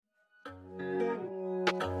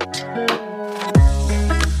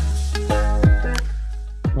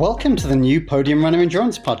Welcome to the new Podium Runner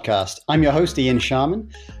Endurance Podcast. I'm your host, Ian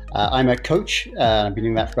Sharman. I'm a coach. I've been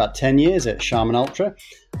doing that for about 10 years at Sharman Ultra.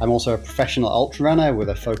 I'm also a professional ultra runner with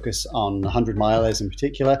a focus on 100 milers in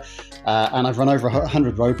particular. And I've run over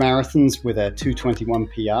 100 road marathons with a 2:21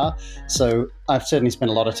 PR. So I've certainly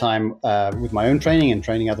spent a lot of time with my own training and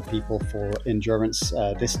training other people for endurance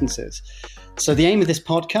distances. So the aim of this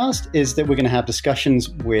podcast is that we're going to have discussions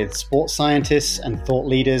with sports scientists and thought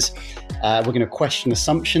leaders. We're going to question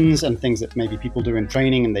assumptions and things that maybe people do in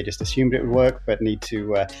training and they just assumed it would work, but need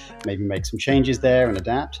to maybe make some changes there and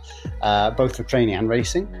adapt, both for training and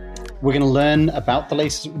racing. We're going to learn about the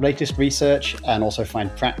latest research and also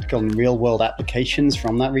find practical and real-world applications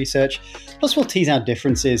from that research. Plus, we'll tease out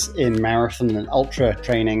differences in marathon and ultra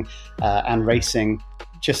training and racing,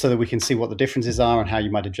 just so that we can see what the differences are and how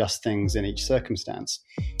you might adjust things in each circumstance.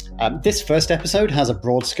 This first episode has a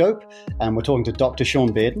broad scope, and we're talking to Dr.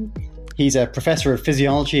 Sean Bearden. He's a professor of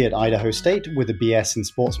physiology at Idaho State with a BS in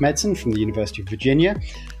sports medicine from the University of Virginia,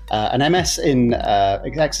 an MS in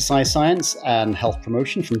exercise science and health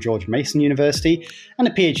promotion from George Mason University, and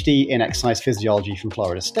a PhD in exercise physiology from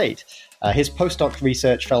Florida State. His postdoc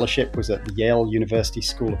research fellowship was at the Yale University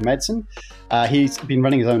School of Medicine. He's been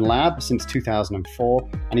running his own lab since 2004,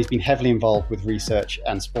 and he's been heavily involved with research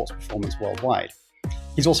and sports performance worldwide.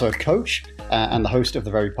 He's also a coach and the host of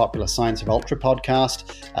the very popular Science of Ultra podcast,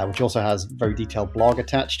 which also has a very detailed blog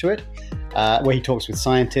attached to it, where he talks with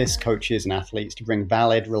scientists, coaches, and athletes to bring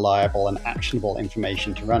valid, reliable, and actionable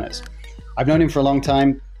information to runners. I've known him for a long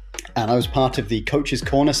time, and I was part of the Coach's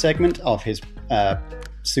Corner segment of his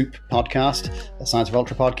SOUP podcast, the Science of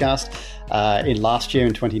Ultra podcast, in last year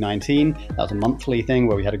in 2019. That was a monthly thing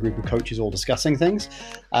where we had a group of coaches all discussing things.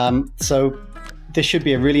 So this should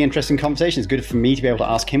be a really interesting conversation. It's good for me to be able to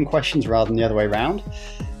ask him questions rather than the other way around.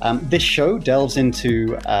 This show delves into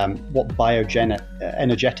what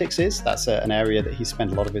bioenergetics is. That's an area that he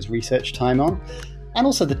spent a lot of his research time on. And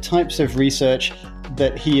also the types of research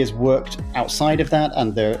that he has worked outside of that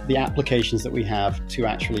and the applications that we have to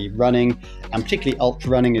actually running, and particularly ultra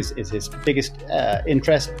running is his biggest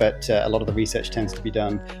interest, but a lot of the research tends to be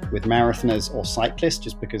done with marathoners or cyclists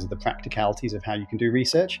just because of the practicalities of how you can do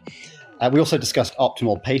research. We also discussed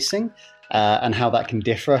optimal pacing and how that can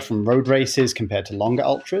differ from road races compared to longer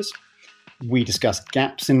ultras. We discussed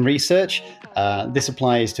gaps in research. This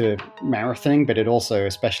applies to marathoning, but it also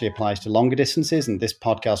especially applies to longer distances. And this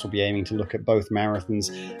podcast will be aiming to look at both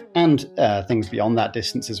marathons and things beyond that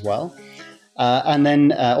distance as well. And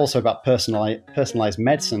then also about personalized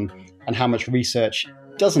medicine and how much research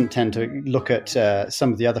doesn't tend to look at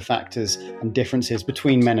some of the other factors and differences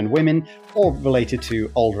between men and women or related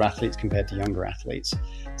to older athletes compared to younger athletes.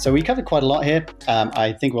 So we covered quite a lot here.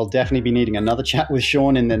 I think we'll definitely be needing another chat with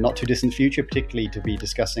Sean in the not too distant future, particularly to be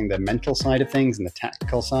discussing the mental side of things and the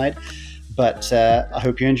tactical side. But I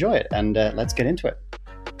hope you enjoy it, and let's get into it.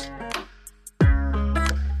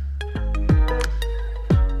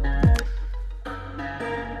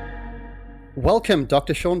 Welcome,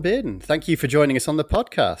 Dr. Sean Bearden. Thank you for joining us on the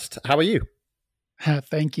podcast. How are you?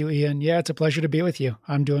 Thank you, Ian. Yeah, it's a pleasure to be with you.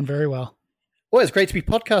 I'm doing very well. Well, it's great to be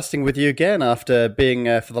podcasting with you again after being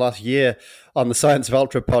for the last year on the Science of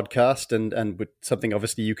Ultra podcast and with something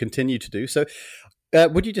obviously you continue to do. So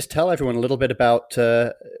would you just tell everyone a little bit about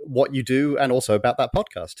what you do and also about that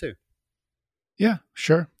podcast too? Yeah,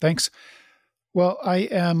 sure. Thanks. Well, I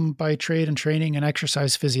am by trade and training an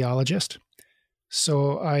exercise physiologist.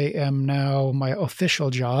 So I am now, my official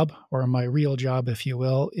job, or my real job, if you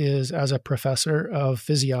will, is as a professor of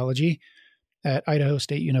physiology at Idaho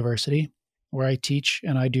State University, where I teach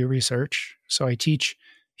and I do research. So I teach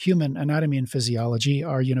human anatomy and physiology.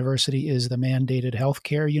 Our university is the mandated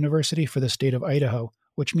healthcare university for the state of Idaho,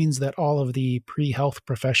 which means that all of the pre-health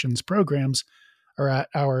professions programs are at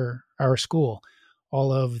our school.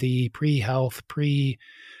 All of the pre-health,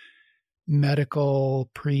 pre-medical,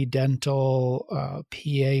 pre-dental,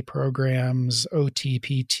 PA programs, OT,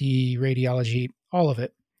 PT, radiology, all of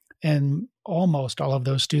it. And almost all of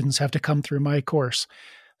those students have to come through my course.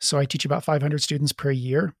 So I teach about 500 students per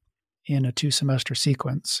year in a 2-semester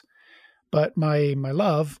sequence. But my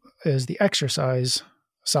love is the exercise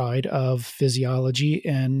side of physiology,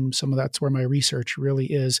 and some of that's where my research really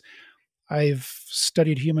is. I've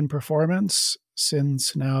studied human performance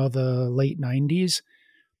since now the late 90s,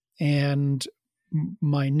 and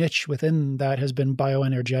my niche within that has been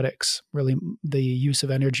bioenergetics, really the use of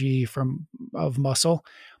energy of muscle.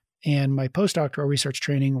 And my postdoctoral research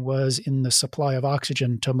training was in the supply of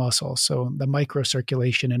oxygen to muscle, so the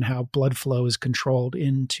microcirculation and how blood flow is controlled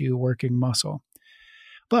into working muscle.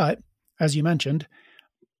 But, as you mentioned,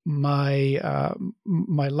 my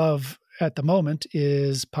love at the moment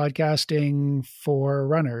is podcasting for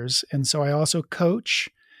runners. And so I also coach.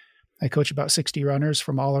 I coach about 60 runners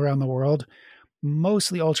from all around the world,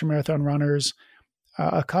 mostly ultramarathon runners,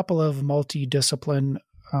 a couple of multidiscipline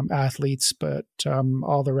athletes, but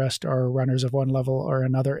all the rest are runners of one level or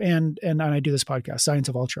another. And I do this podcast, Science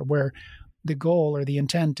of Ultra, where the goal or the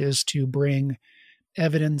intent is to bring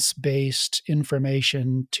evidence-based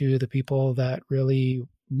information to the people that really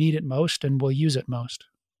need it most and will use it most.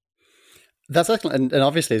 That's excellent. And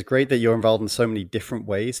obviously, it's great that you're involved in so many different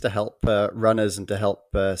ways to help runners and to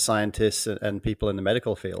help scientists and people in the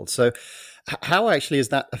medical field. So how actually is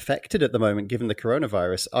that affected at the moment, given the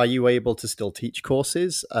coronavirus? Are you able to still teach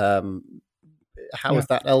courses? How is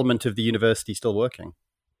that element of the university still working?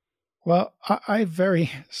 Well, I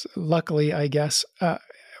very luckily, I guess,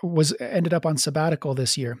 ended up on sabbatical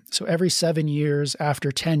this year. So every 7 years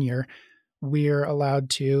after tenure, we're allowed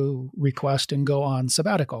to request and go on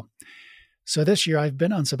sabbatical. So this year I've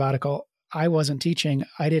been on sabbatical. I wasn't teaching.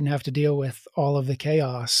 I didn't have to deal with all of the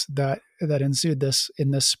chaos that ensued in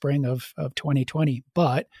this spring of 2020.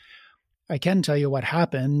 But I can tell you what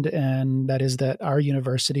happened, and that is that our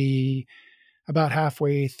university, about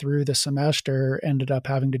halfway through the semester, ended up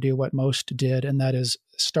having to do what most did, and that is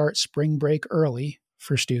start spring break early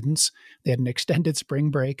for students. They had an extended spring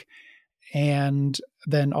break, and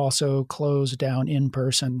then also close down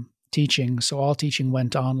in-person teaching. So all teaching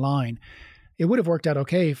went online. It would have worked out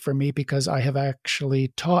okay for me because I have actually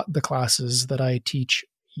taught the classes that I teach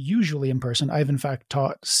usually in person. I've in fact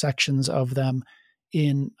taught sections of them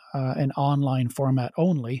in an online format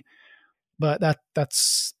only. But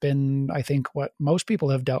that's been, I think, what most people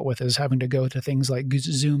have dealt with, is having to go to things like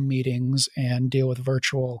Zoom meetings and deal with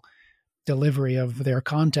virtual delivery of their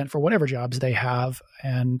content for whatever jobs they have.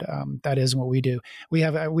 And that is what we do.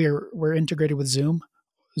 We're integrated with Zoom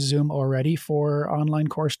already for online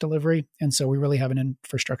course delivery. And so we really have an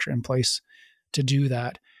infrastructure in place to do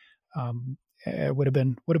that. It would have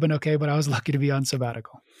been okay, but I was lucky to be on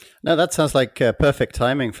sabbatical. No, that sounds like perfect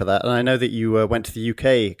timing for that. And I know that you went to the UK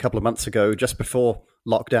a couple of months ago, just before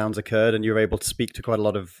lockdowns occurred, and you were able to speak to quite a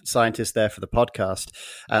lot of scientists there for the podcast.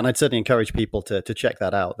 And I'd certainly encourage people to check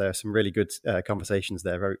that out. There are some really good conversations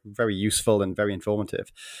there, very, very useful and very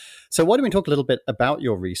informative. So why don't we talk a little bit about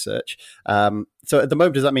your research? So at the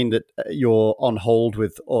moment, does that mean that you're on hold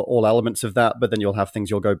with all elements of that, but then you'll have things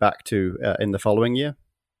you'll go back to in the following year?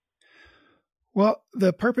 Well,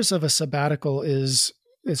 the purpose of a sabbatical is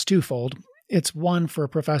twofold. It's one, for a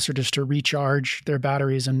professor just to recharge their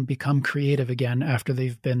batteries and become creative again after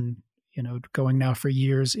they've been, going now for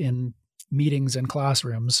years in meetings and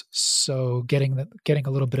classrooms. So getting a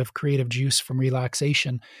little bit of creative juice from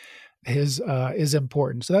relaxation is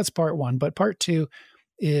important. So that's part one. But part two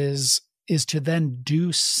is to then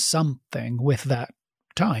do something with that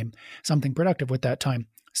time, something productive with that time.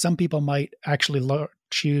 Some people might actually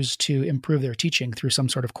choose to improve their teaching through some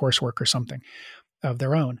sort of coursework or something of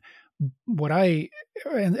their own.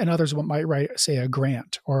 And others might write, say, a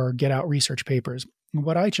grant or get out research papers.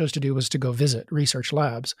 What I chose to do was to go visit research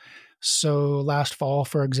labs. So last fall,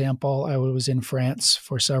 for example, I was in France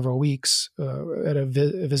for several weeks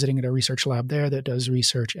visiting at a research lab there that does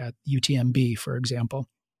research at UTMB, for example.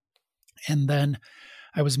 And then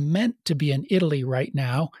I was meant to be in Italy right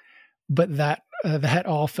now, but that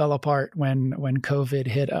all fell apart when COVID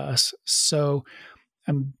hit us. So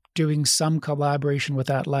I'm doing some collaboration with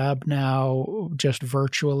that lab now, just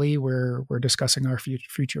virtually. We're discussing our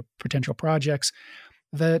future potential projects.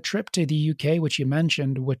 The trip to the UK, which you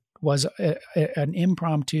mentioned, was an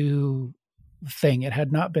impromptu thing. It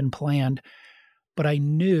had not been planned, but I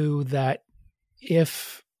knew that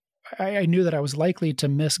I was likely to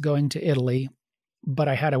miss going to Italy, but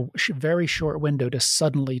I had a very short window to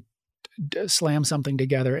suddenly slam something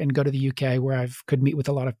together and go to the UK, where I could meet with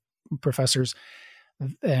a lot of professors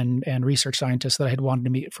and research scientists that I had wanted to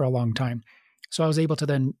meet for a long time. So I was able to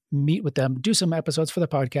then meet with them, do some episodes for the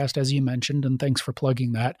podcast, as you mentioned, and thanks for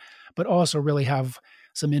plugging that, but also really have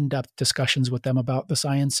some in-depth discussions with them about the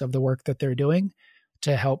science of the work that they're doing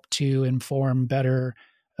to help to inform better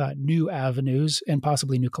new avenues and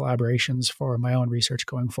possibly new collaborations for my own research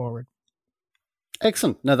going forward.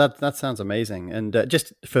 Excellent. No, that sounds amazing. And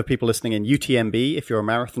just for people listening in, UTMB, if you're a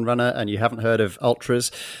marathon runner and you haven't heard of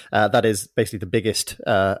ultras, that is basically the biggest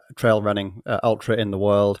trail running ultra in the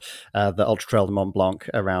world, the Ultra Trail de Mont Blanc,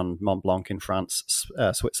 around Mont Blanc in France,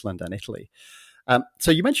 Switzerland and Italy.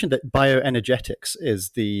 So you mentioned that bioenergetics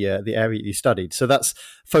is the area you studied. So that's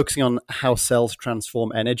focusing on how cells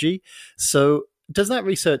transform energy. So does that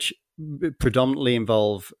research predominantly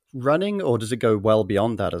involve running, or does it go well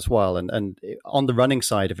beyond that as well? And on the running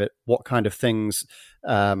side of it, what kind of things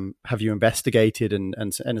have you investigated,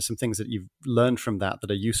 and some things that you've learned from that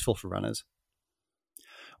are useful for runners?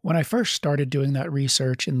 When I first started doing that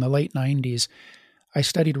research in the late 90s, I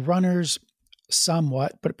studied runners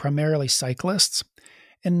somewhat, but primarily cyclists.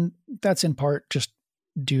 And that's in part just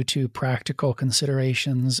due to practical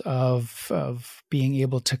considerations of being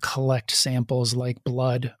able to collect samples like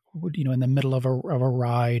blood, in the middle of a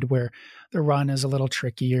ride where the run is a little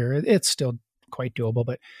trickier. It's still quite doable,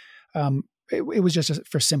 but it was just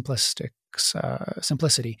for simplicity.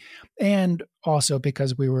 And also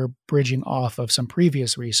because we were bridging off of some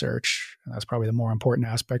previous research, and that's probably the more important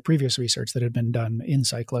aspect, previous research that had been done in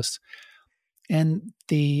cyclists. And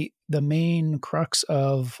the main crux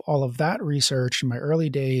of all of that research in my early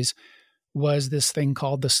days was this thing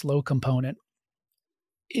called the slow component.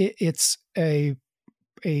 It's a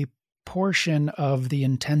portion of the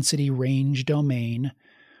intensity range domain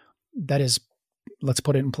that is, let's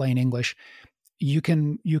put it in plain English, you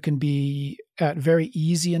can be at very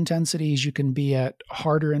easy intensities, you can be at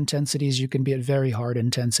harder intensities, you can be at very hard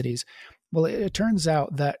intensities. Well, it turns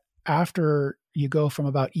out that after you go from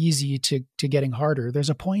about easy to getting harder, there's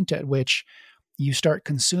a point at which you start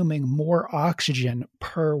consuming more oxygen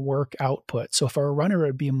per work output. So for a runner, it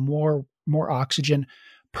would be more oxygen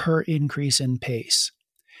per increase in pace.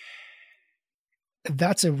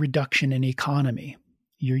 That's a reduction in economy.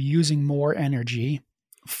 You're using more energy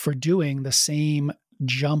for doing the same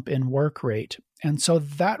jump in work rate. And so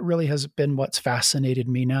that really has been what's fascinated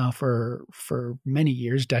me now for many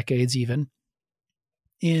years, decades even,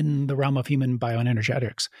 in the realm of human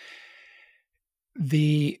bioenergetics.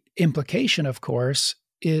 The implication, of course,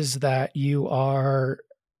 is that you are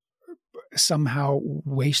somehow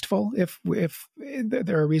wasteful. If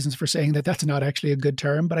there are reasons for saying that that's not actually a good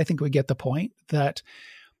term, but I think we get the point that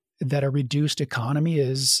a reduced economy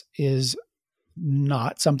is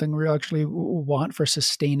not something we actually want for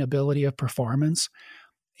sustainability of performance.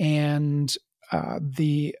 And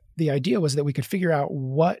the idea was that we could figure out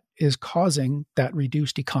what is causing that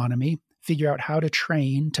reduced economy, figure out how to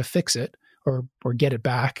train to fix it or get it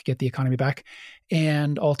back, get the economy back,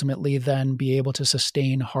 and ultimately then be able to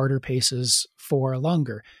sustain harder paces for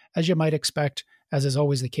longer. As you might expect, as is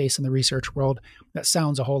always the case in the research world, that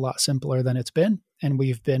sounds a whole lot simpler than it's been. And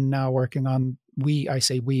we've been now working on, me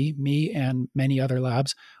and many other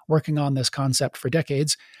labs, working on this concept for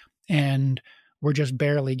decades, and we're just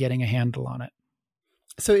barely getting a handle on it.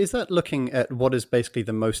 So is that looking at what is basically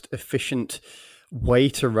the most efficient way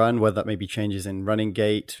to run, whether that may be changes in running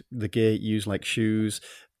gait, the gear you use like shoes,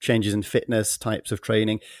 changes in fitness, types of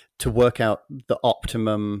training, to work out the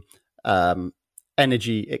optimum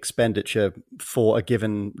energy expenditure for a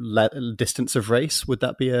given distance of race? Would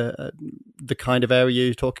that be the kind of area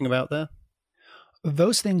you're talking about there?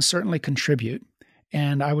 Those things certainly contribute.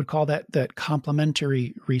 And I would call that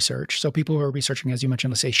complementary research. So people who are researching, as you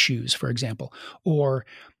mentioned, let's say shoes, for example, or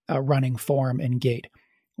running form and gait.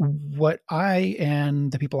 What I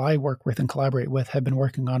and the people I work with and collaborate with have been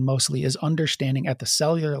working on mostly is understanding at the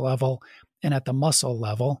cellular level and at the muscle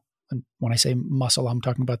level. And when I say muscle, I'm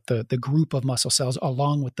talking about the group of muscle cells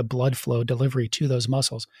along with the blood flow delivery to those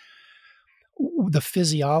muscles. The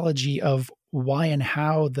physiology of why and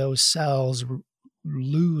how those cells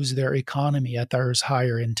lose their economy at those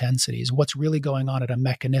higher intensities, what's really going on at a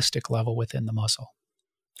mechanistic level within the muscle.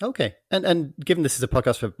 Okay. And given this is a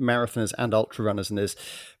podcast for marathoners and ultra runners, and there's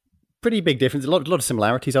pretty big difference, a lot of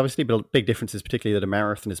similarities, obviously, but big differences, particularly that a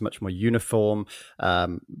marathon is much more uniform.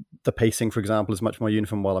 The pacing, for example, is much more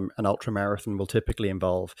uniform, while an ultra marathon will typically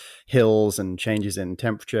involve hills and changes in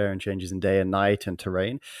temperature and changes in day and night and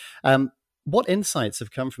terrain. What insights have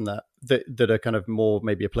come from that are kind of more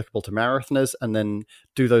maybe applicable to marathoners, and then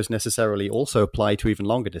do those necessarily also apply to even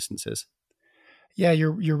longer distances? Yeah,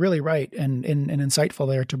 you're really right and insightful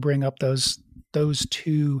there to bring up those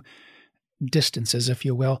two distances, if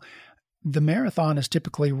you will. The marathon is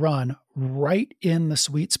typically run right in the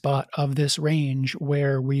sweet spot of this range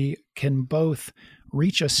where we can both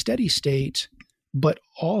reach a steady state, but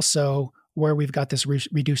also where we've got this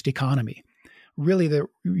reduced economy. Really,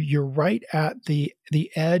 you're right at the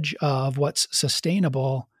edge of what's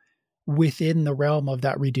sustainable within the realm of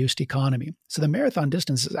that reduced economy. So the marathon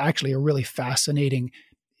distance is actually a really fascinating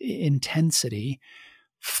intensity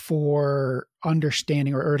for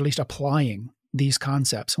understanding or at least applying these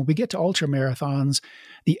concepts. When we get to ultra marathons,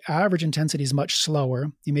 the average intensity is much slower.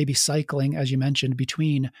 You may be cycling, as you mentioned,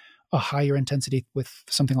 between a higher intensity with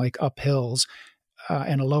something like uphills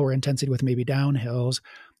and a lower intensity with maybe downhills.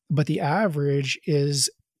 But the average is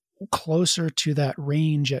closer to that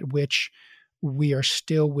range at which we are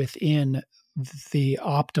still within the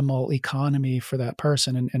optimal economy for that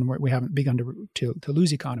person, and we haven't begun to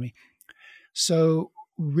lose economy. So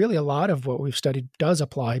really a lot of what we've studied does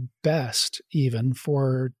apply best even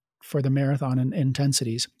for the marathon and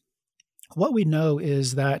intensities. What we know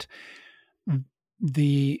is that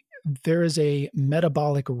there is a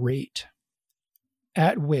metabolic rate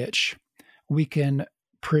at which we can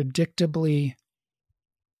predictably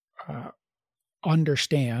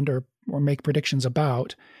understand or make predictions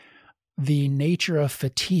about the nature of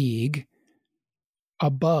fatigue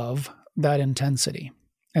above that intensity.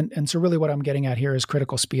 And so really what I'm getting at here is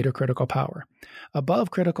critical speed or critical power.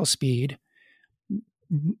 Above critical speed,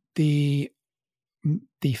 the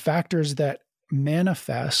factors that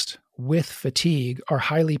manifest with fatigue are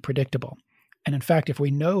highly predictable. And in fact, if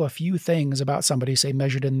we know a few things about somebody, say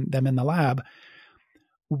measured them in the lab,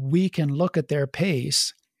 we can look at their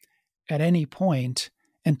pace at any point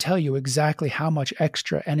and tell you exactly how much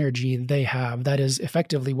extra energy they have. That is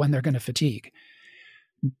effectively when they're going to fatigue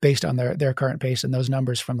based on their current pace and those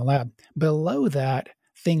numbers from the lab. Below that,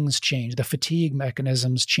 things change. The fatigue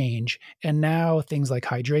mechanisms change. And now things like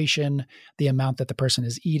hydration, the amount that the person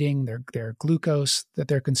is eating, their glucose that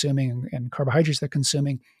they're consuming and carbohydrates they're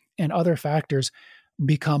consuming, and other factors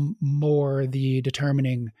become more the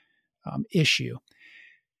determining issue.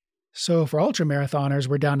 So for ultramarathoners,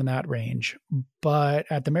 we're down in that range. But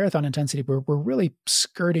at the marathon intensity, we're really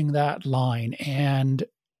skirting that line. And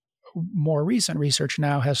more recent research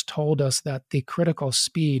now has told us that the critical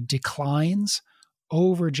speed declines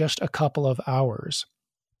over just a couple of hours.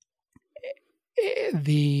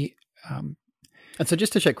 And so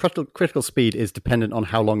just to check, critical speed is dependent on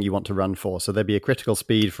how long you want to run for. So there'd be a critical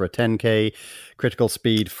speed for a 10K, critical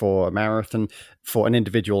speed for a marathon, for an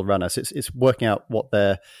individual runner. So it's working out what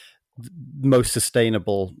their most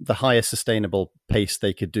sustainable, the highest sustainable pace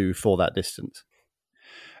they could do for that distance.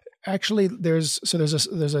 Actually, there's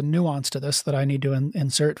a nuance to this that I need to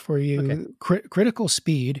insert for you. Okay. Critical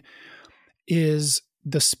speed is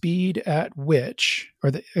the speed at which,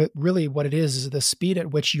 or really what it is the speed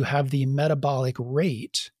at which you have the metabolic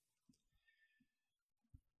rate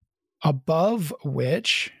above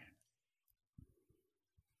which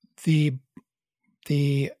the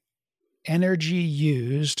energy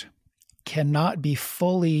used cannot be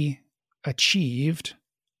fully achieved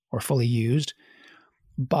or fully used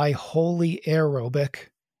by wholly aerobic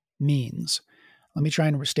means. Let me try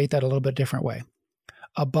and restate that a little bit different way.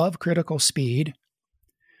 Above critical speed,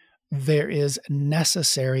 there is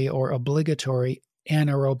necessary or obligatory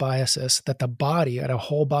anaerobiosis that the body at a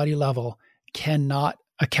whole body level cannot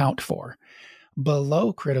account for.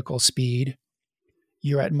 Below critical speed,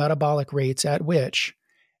 you're at metabolic rates at which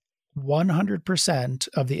 100%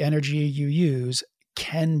 of the energy you use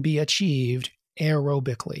can be achieved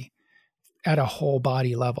aerobically at a whole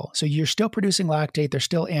body level. So you're still producing lactate. There's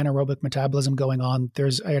still anaerobic metabolism going on.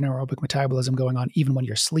 There's anaerobic metabolism going on even when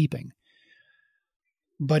you're sleeping.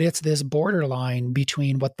 But it's this borderline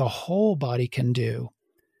between what the whole body can do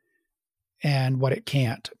and what it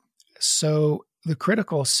can't. So the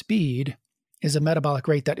critical speed is a metabolic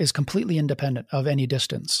rate that is completely independent of any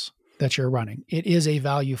distance that you're running. It is a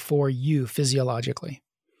value for you physiologically.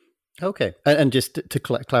 Okay. And just to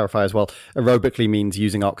clarify as well, aerobically means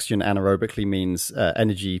using oxygen, anaerobically means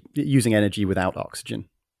using energy without oxygen.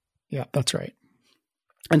 Yeah, that's right.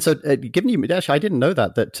 And so given you, actually, I didn't know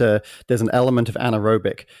that there's an element of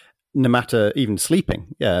anaerobic, no matter even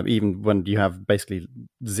sleeping, even when you have basically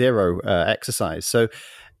zero exercise. So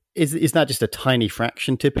is that just a tiny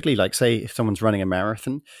fraction typically? Like say if someone's running a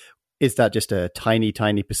marathon, is that just a tiny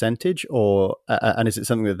percentage, or and is it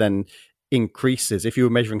something that then increases? If you were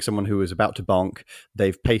measuring someone who was about to bonk,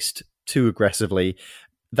 they've paced too aggressively,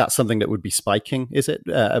 that's something that would be spiking, is it,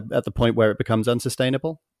 at the point where it becomes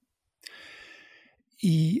unsustainable?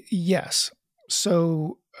 Yes.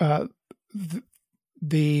 So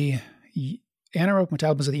the anaerobic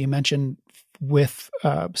metabolism that you mentioned with,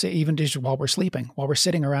 say, even just while we're sleeping, while we're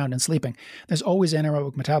sitting around and sleeping, there's always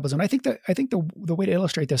anaerobic metabolism. And I think the way to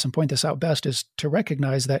illustrate this and point this out best is to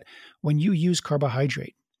recognize that when you use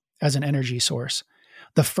carbohydrate as an energy source,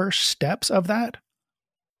 the first steps of that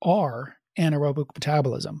are anaerobic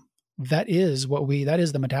metabolism. That is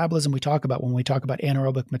the metabolism we talk about when we talk about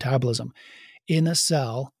anaerobic metabolism. In a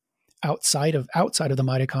cell, outside of the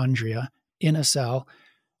mitochondria, in a cell,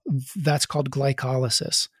 that's called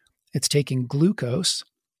glycolysis. It's taking glucose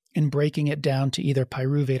and breaking it down to either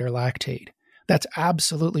pyruvate or lactate. That's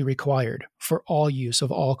absolutely required for all use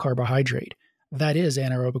of all carbohydrate. That is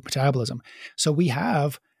anaerobic metabolism. So we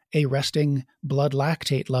have a resting blood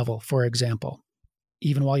lactate level, for example.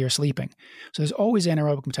 even while you're sleeping. So there's always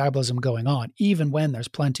anaerobic metabolism going on, even when there's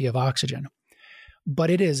plenty of oxygen.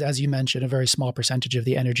 But it is, as you mentioned, a very small percentage of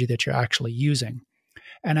the energy that you're actually using.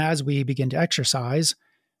 And as we begin to exercise,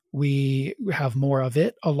 we have more of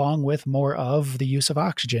it along with more of the use of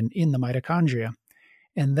oxygen in the mitochondria.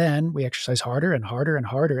 And then we exercise harder and harder and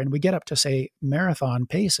harder. And we get up to, say, marathon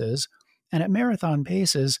paces. And at marathon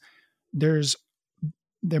paces, there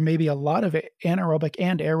may be a lot of anaerobic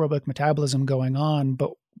and aerobic metabolism going on.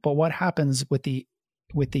 But what happens with the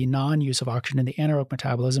non-use of oxygen in the anaerobic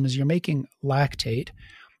metabolism is you're making lactate.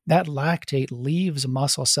 That lactate leaves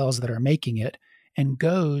muscle cells that are making it and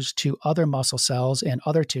goes to other muscle cells and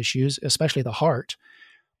other tissues, especially the heart,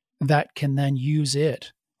 that can then use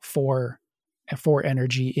it for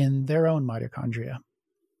energy in their own mitochondria.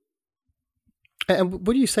 And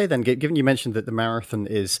what do you say then, given you mentioned that the marathon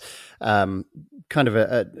is kind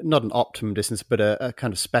of not an optimum distance, but a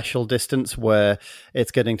kind of special distance where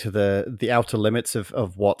it's getting to the outer limits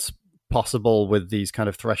of what's possible with these kind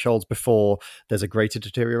of thresholds before there's a greater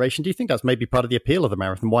deterioration? Do you think that's maybe part of the appeal of the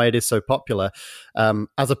marathon, why it is so popular,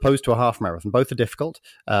 as opposed to a half marathon? Both are difficult,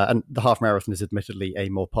 and the half marathon is admittedly a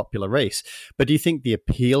more popular race. But do you think the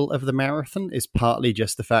appeal of the marathon is partly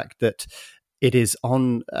just the fact that it is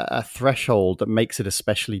on a threshold that makes it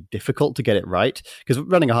especially difficult to get it right? Because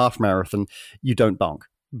running a half marathon, you don't bonk.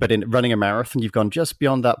 But in running a marathon, you've gone just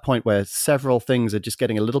beyond that point where several things are just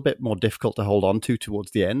getting a little bit more difficult to hold on to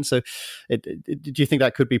towards the end. So do you think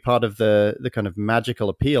that could be part of the kind of magical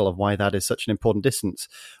appeal of why that is such an important distance?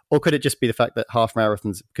 Or could it just be the fact that half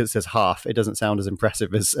marathons, because it says half, it doesn't sound as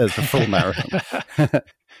impressive as the full marathon?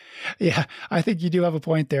 Yeah, I think you do have a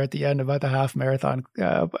point there at the end about the half marathon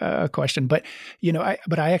question. But, I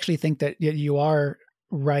actually think that you are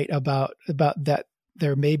right about that.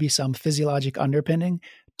 There may be some physiologic underpinning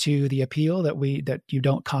to the appeal that you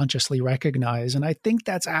don't consciously recognize. And I think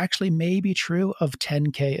that's actually maybe true of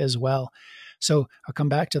 10K as well. So I'll come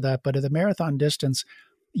back to that. But at the marathon distance,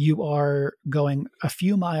 you are going a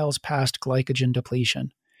few miles past glycogen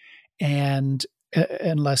depletion, and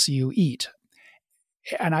unless you eat.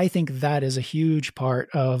 And I think that is a huge part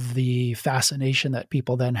of the fascination that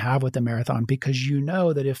people then have with the marathon, because you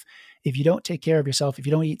know that if you don't take care of yourself, if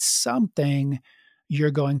you don't eat something, you're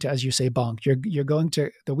going to, as you say, bonk. You're going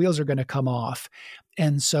to, the wheels are going to come off.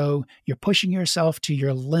 And so you're pushing yourself to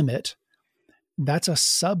your limit. That's a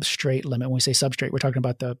substrate limit. When we say substrate, we're talking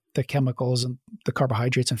about the chemicals and the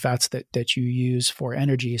carbohydrates and fats that you use for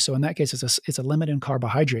energy. So in that case, it's a limit in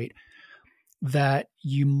carbohydrate that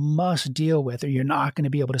you must deal with, or you're not going to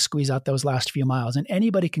be able to squeeze out those last few miles. And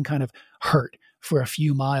anybody can kind of hurt for a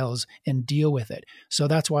few miles and deal with it. So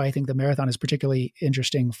that's why I think the marathon is particularly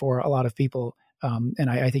interesting for a lot of people. And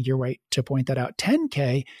I think you're right to point that out.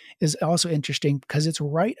 10K is also interesting because it's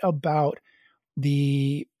right about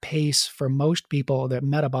the pace for most people, the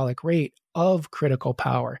metabolic rate of critical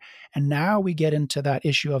power. And now we get into that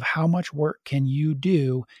issue of how much work can you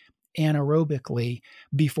do anaerobically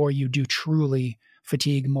before you do truly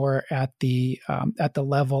fatigue more at the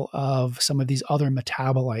level of some of these other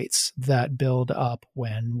metabolites that build up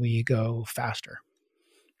when we go faster.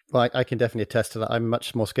 Well, I can definitely attest to that. I'm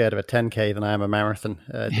much more scared of a 10K than I am a marathon.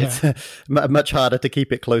 It's much harder to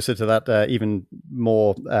keep it closer to that even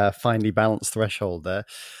more finely balanced threshold there.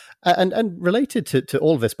 And related to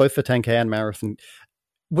all of this, both for 10K and marathon,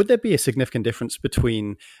 would there be a significant difference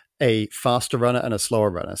between a faster runner and a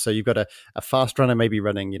slower runner? So you've got a fast runner maybe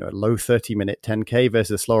running, a low 30-minute 10K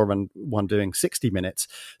versus a slower one doing 60 minutes.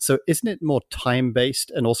 So isn't it more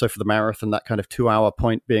time-based? And also for the marathon, that kind of 2-hour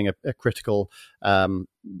point being a critical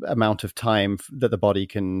amount of time that the body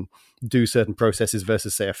can do certain processes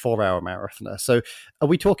versus, say, a 4-hour marathoner. So are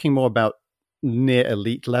we talking more about near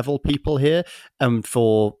elite level people here? And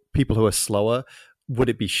for people who are slower, would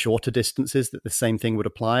it be shorter distances that the same thing would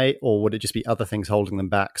apply, or would it just be other things holding them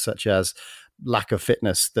back, such as lack of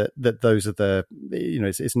fitness, that those are the,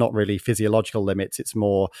 it's not really physiological limits, it's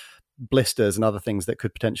more blisters and other things that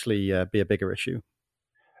could potentially be a bigger issue?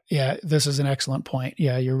 Yeah, this is an excellent point.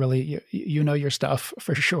 Yeah, you're really, you know your stuff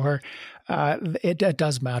for sure. It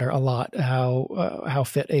does matter a lot how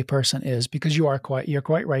fit a person is, because you're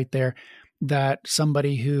quite right there that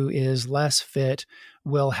somebody who is less fit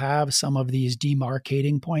will have some of these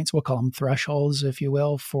demarcating points. We'll call them thresholds, if you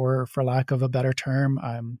will, for lack of a better term.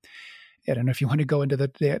 I don't know if you want to go into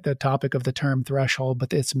the topic of the term threshold,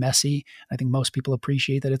 but it's messy. I think most people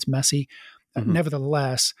appreciate that it's messy. Mm-hmm.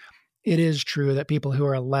 Nevertheless, it is true that people who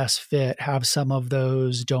are less fit have some of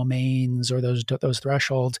those domains or those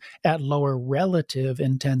thresholds at lower relative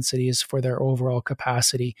intensities for their overall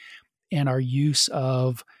capacity, and our use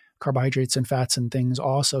of carbohydrates and fats and things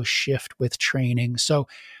also shift with training. So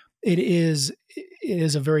it is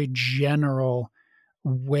a very general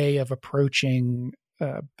way of approaching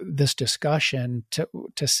this discussion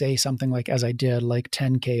to say something like, as I did, like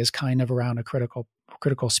 10K is kind of around a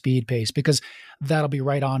critical speed pace, because that'll be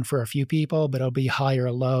right on for a few people, but it'll be high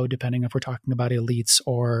or low depending if we're talking about elites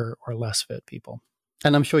or less fit people.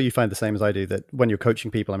 And I'm sure you find the same as I do, that when you're coaching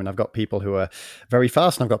people, I mean, I've got people who are very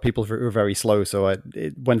fast and I've got people who are very slow. So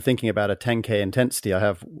when thinking about a 10K intensity, I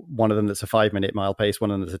have one of them that's a 5-minute mile pace, one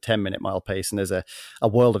of them that's a 10-minute mile pace. And there's a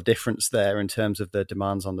world of difference there in terms of the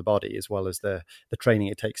demands on the body, as well as the training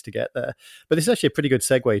it takes to get there. But this is actually a pretty good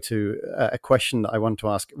segue to a question that I want to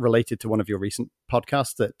ask related to one of your recent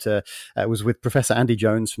podcasts that was with Professor Andy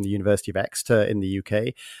Jones from the University of Exeter in the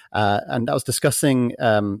UK. And I was discussing...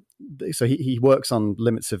 So he works on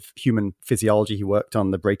limits of human physiology. He worked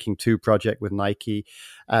on the Breaking 2 project with Nike.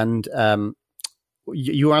 And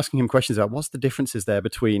you were asking him questions about what's the differences there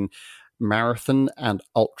between marathon and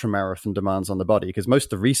ultra marathon demands on the body, because most of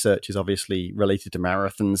the research is obviously related to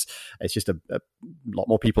marathons. It's just a lot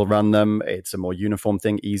more people run them. It's a more uniform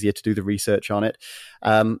thing, easier to do the research on it.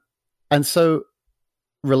 And so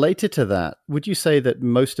related to that, would you say that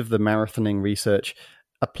most of the marathoning research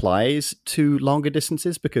applies to longer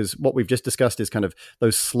distances? Because what we've just discussed is kind of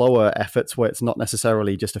those slower efforts where it's not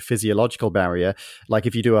necessarily just a physiological barrier. Like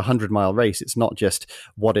if you do a 100-mile race, it's not just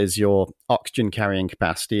what is your oxygen carrying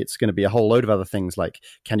capacity. It's going to be a whole load of other things, like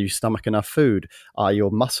can you stomach enough food? Are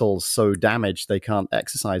your muscles so damaged they can't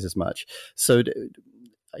exercise as much? So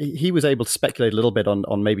he was able to speculate a little bit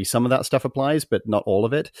on maybe some of that stuff applies, but not all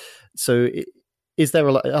of it. So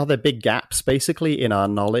are there big gaps basically in our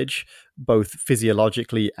knowledge, both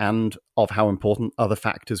physiologically and of how important other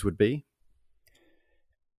factors would be?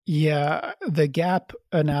 Yeah, the gap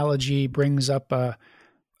analogy brings up a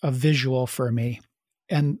visual for me.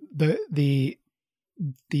 And the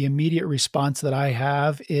immediate response that I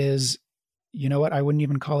have is, you know what, I wouldn't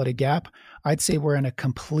even call it a gap. I'd say we're in a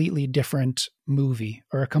completely different movie,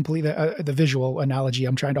 or the visual analogy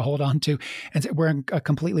I'm trying to hold on to. And we're in a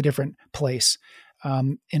completely different place.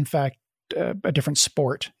 In fact, a different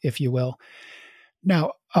sport, if you will.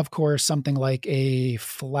 Now, of course, something like a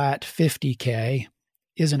flat 50K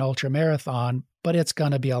is an ultra marathon, but it's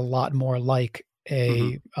going to be a lot more like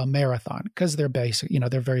a marathon, because they're basic,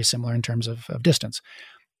 they're very similar in terms of distance.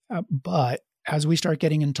 But as we start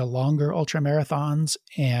getting into longer ultra marathons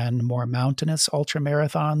and more mountainous ultra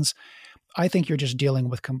marathons, I think you're just dealing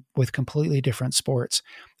with completely different sports.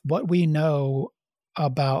 What we know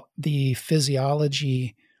about the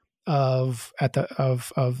physiology of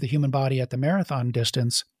the human body at the marathon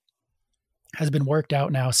distance has been worked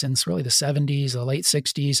out now since really the 70s, the late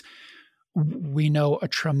 60s. We know a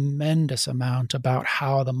tremendous amount about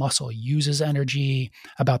how the muscle uses energy,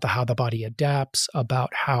 about how the body adapts,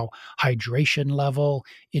 about how hydration level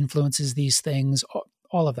influences these things,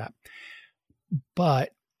 all of that.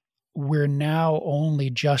 But we're now only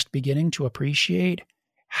just beginning to appreciate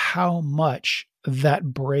how much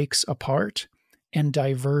that breaks apart and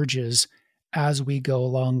diverges as we go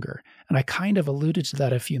longer. And I kind of alluded to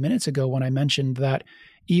that a few minutes ago when I mentioned that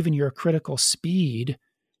even your critical speed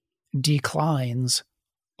declines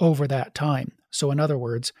over that time. So in other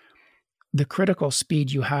words, the critical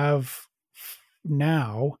speed you have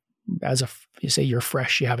now, you say you're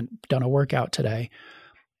fresh, you haven't done a workout today.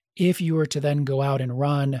 If you were to then go out and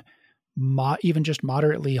run even just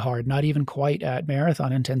moderately hard, not even quite at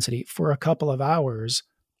marathon intensity, for a couple of hours,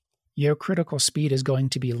 your critical speed is going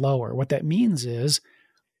to be lower. What that means is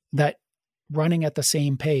that running at the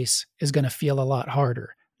same pace is going to feel a lot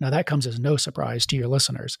harder. Now that comes as no surprise to your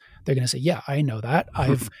listeners. They're going to say, yeah, I know that.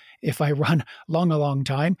 If I run a long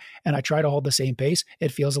time and I try to hold the same pace,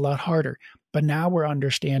 it feels a lot harder. But now we're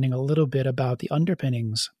understanding a little bit about the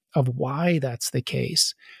underpinnings of why that's the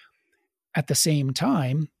case. At the same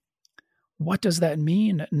time, what does that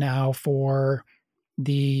mean now for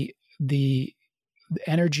the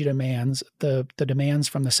energy demands, the demands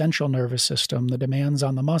from the central nervous system, the demands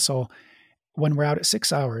on the muscle when we're out at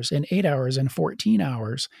 6 hours and 8 hours and 14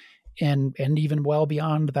 hours and even well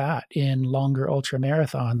beyond that in longer ultra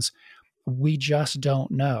marathons? We just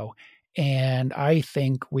don't know. And I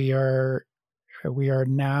think we are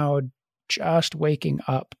now just waking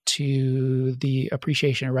up to the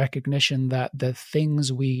appreciation and recognition that the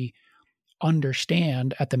things we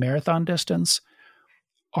understand at the marathon distance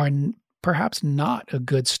are perhaps not a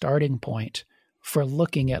good starting point for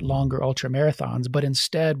looking at longer ultra marathons, but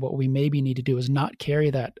instead what we maybe need to do is not carry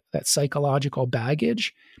that psychological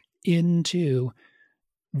baggage into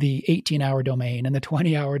the 18-hour domain and the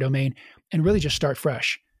 20-hour domain, and really just start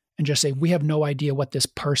fresh and just say, we have no idea what this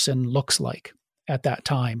person looks like at that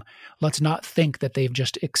time. Let's not think that they've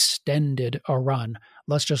just extended a run.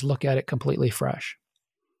 Let's just look at it completely fresh.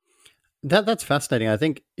 That's fascinating. I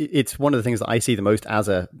think it's one of the things that I see the most as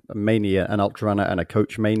a mania, an ultra runner, and a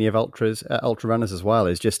coach mainly of ultra runners as well,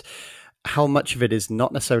 is just how much of it is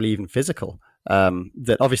not necessarily even physical.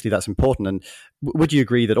 That obviously that's important. And would you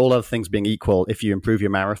agree that all other things being equal, if you improve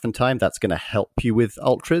your marathon time, that's going to help you with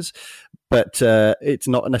ultras? But it's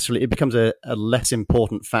not necessarily, it becomes a less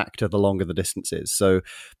important factor the longer the distance is. So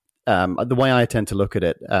the way I tend to look at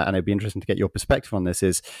it, and it'd be interesting to get your perspective on this,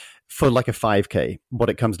 is for like a 5K, what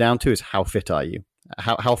it comes down to is how fit are you?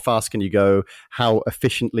 How fast can you go? How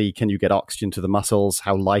efficiently can you get oxygen to the muscles?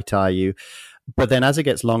 How light are you? But then as it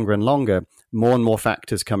gets longer and longer, more and more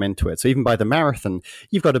factors come into it. So even by the marathon,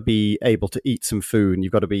 you've got to be able to eat some food, and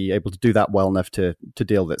you've got to be able to do that well enough to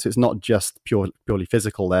deal with it. So it's not just purely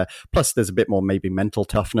physical there. Plus, there's a bit more maybe mental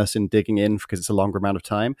toughness in digging in because it's a longer amount of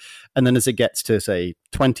time. And then as it gets to, say,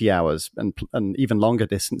 20 hours and even longer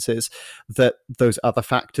distances, that those other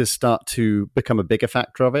factors start to become a bigger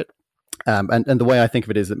factor of it. And the way I think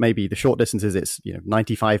of it is that maybe the short distances, it's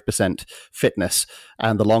 95% fitness,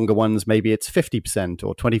 and the longer ones, maybe it's 50%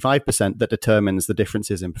 or 25% that determines the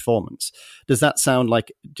differences in performance. Does that sound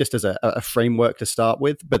like just as a framework to start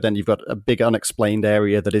with, but then you've got a big unexplained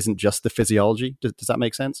area that isn't just the physiology? Does that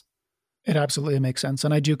make sense? It absolutely makes sense.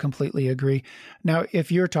 And I do completely agree. Now,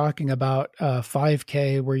 if you're talking about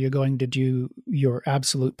 5K where you're going to do your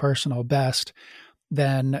absolute personal best,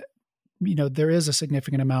 then there is a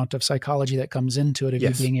significant amount of psychology that comes into it of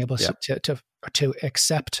you being able to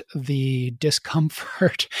accept the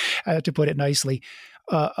discomfort, to put it nicely,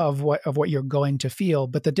 of what you're going to feel.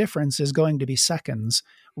 But the difference is going to be seconds,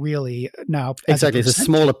 really. Now, exactly, it's a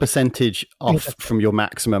smaller percentage off from your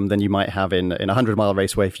maximum than you might have in a 100-mile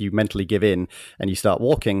race, where if you mentally give in and you start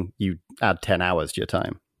walking, you add 10 hours to your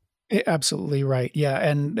time. Absolutely right. Yeah,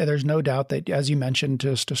 and there's no doubt that, as you mentioned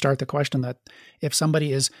to start the question, that if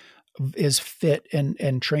somebody is fit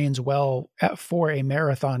and trains well for a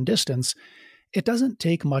marathon distance, it doesn't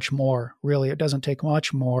take much more, really. It doesn't take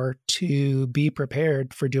much more to be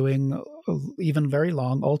prepared for doing even very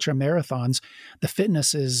long ultra marathons. The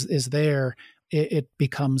fitness is there. It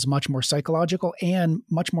becomes much more psychological and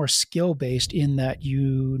much more skill-based in that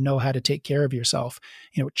you know how to take care of yourself.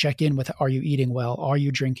 Check in with, are you eating well? Are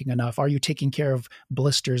you drinking enough? Are you taking care of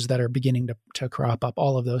blisters that are beginning to crop up?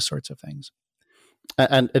 All of those sorts of things.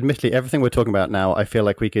 And admittedly, everything we're talking about now, I feel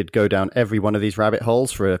like we could go down every one of these rabbit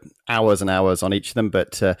holes for hours and hours on each of them.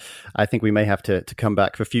 But I think we may have to come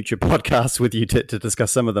back for future podcasts with you to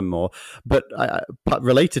discuss some of them more. But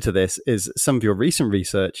related to this is some of your recent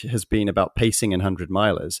research has been about pacing in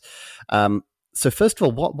 100-milers. So first of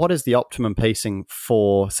all, what is the optimum pacing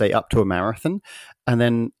for, say, up to a marathon? And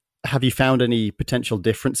then have you found any potential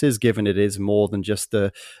differences, given it is more than just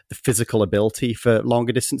the physical ability for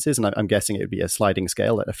longer distances? And I'm guessing it would be a sliding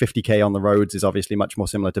scale. A 50K on the roads is obviously much more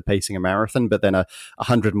similar to pacing a marathon, but then a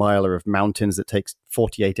 100-miler of mountains that takes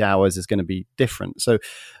 48 hours is going to be different. So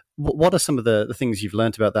what are some of the things you've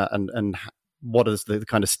learned about that, and what is the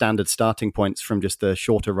kind of standard starting points from just the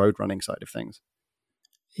shorter road running side of things?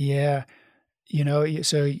 Yeah.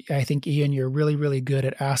 So I think, Ian, you're really, really good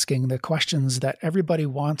at asking the questions that everybody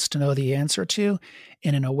wants to know the answer to,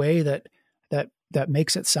 and in a way that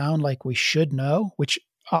makes it sound like we should know, which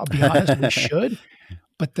I'll be honest, we should.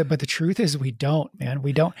 But the truth is we don't, man.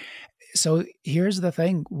 We don't. So here's the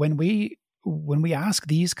thing. When we ask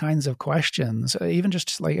these kinds of questions, even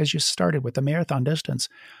just like as you started with the marathon distance,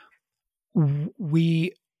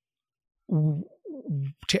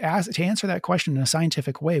 to answer that question in a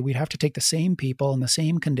scientific way, we'd have to take the same people in the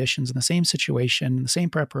same conditions, in the same situation, in the same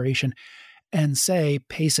preparation, and say,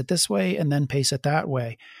 pace it this way and then pace it that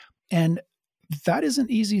way. And that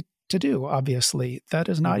isn't easy to do, obviously. That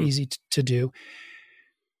is not easy to do.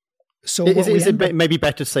 So is it maybe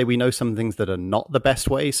better to say we know some things that are not the best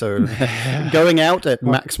way? So going out at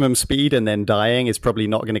maximum speed and then dying is probably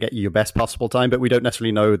not going to get you your best possible time, but we don't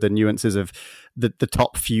necessarily know the nuances of the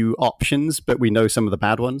top few options, but we know some of the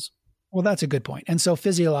bad ones. Well, that's a good point. And so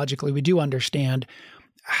physiologically, we do understand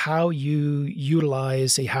how you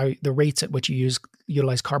utilize, how the rates at which you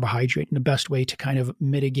utilize carbohydrate in the best way to kind of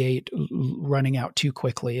mitigate running out too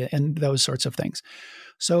quickly and those sorts of things.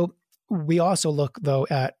 So we also look, though,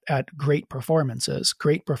 at great performances,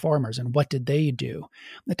 great performers, and what did they do?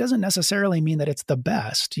 That doesn't necessarily mean that it's the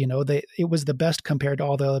best. It was the best compared to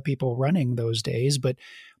all the other people running those days, but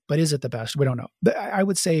is it the best? We don't know. But I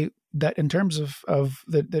would say that in terms of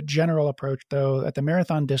the general approach, though, at the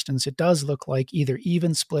marathon distance, it does look like either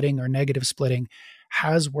even splitting or negative splitting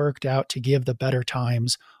has worked out to give the better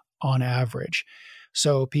times on average.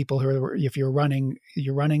 So people if you're running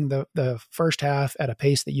the first half at a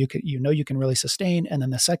pace that you can really sustain, and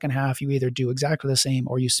then the second half you either do exactly the same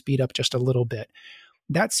or you speed up just a little bit.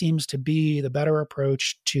 That seems to be the better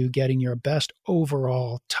approach to getting your best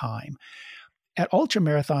overall time. At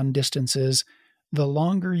ultramarathon distances, the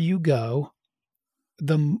longer you go,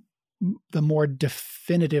 the more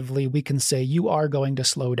definitively we can say you are going to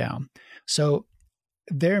slow down. So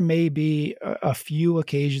there may be a few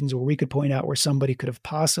occasions where we could point out where somebody could have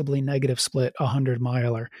possibly negative split a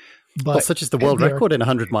 100-miler. But such as the world record in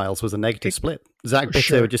 100 miles was a negative split. Zach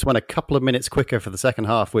Bitter just went a couple of minutes quicker for the second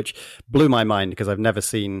half, which blew my mind because I've never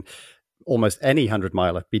seen almost any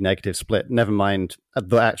 100-miler be negative split, never mind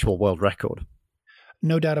the actual world record.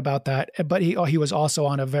 No doubt about that. But he was also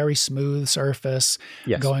on a very smooth surface,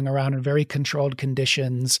 going around in very controlled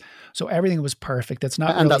conditions. So everything was perfect. It's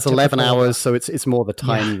not, and that's 11 hours. So it's more the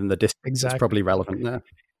time than the distance. Exactly. It's probably relevant there.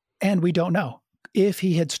 And we don't know if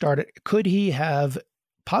he had started. Could he have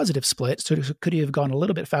positive split? So could he have gone a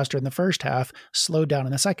little bit faster in the first half, slowed down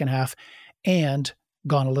in the second half, and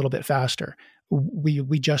gone a little bit faster?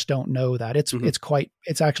 We just don't know that.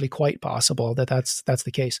 It's actually quite possible that's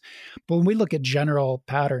the case. But when we look at general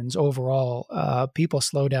patterns overall, people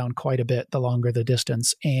slow down quite a bit the longer the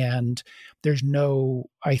distance, and there's no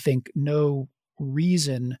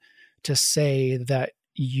reason to say that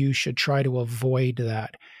you should try to avoid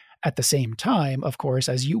that. At the same time, of course,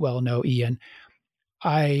 as you well know, Ian,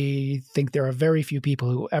 I think there are very few people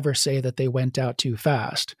who ever say that they went out too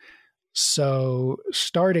fast. So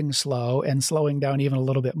starting slow and slowing down even a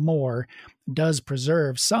little bit more does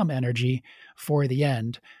preserve some energy for the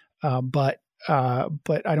end. But I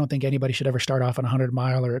don't think anybody should ever start off on a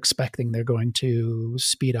 100-miler expecting they're going to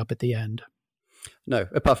speed up at the end. No,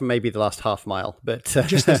 apart from maybe the last half mile, but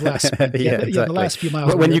just those last, exactly. The last few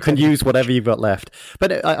miles. When you can use whatever you've got left.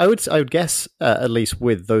 But I would guess, at least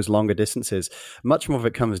with those longer distances, much more of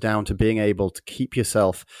it comes down to being able to keep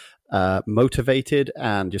yourself motivated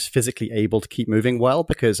and just physically able to keep moving well,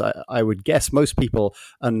 because I would guess most people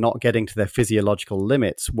are not getting to their physiological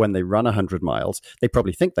limits when they run 100 miles. They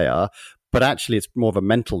probably think they are, but actually it's more of a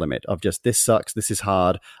mental limit of just, this sucks, this is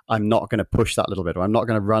hard, I'm not going to push that little bit, or I'm not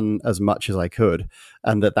going to run as much as I could.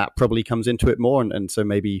 And that probably comes into it more. And so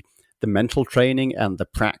maybe the mental training and the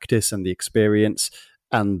practice and the experience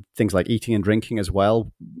and things like eating and drinking as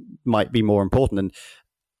well might be more important. And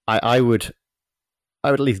I would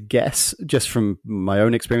at least guess, just from my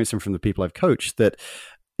own experience and from the people I've coached, that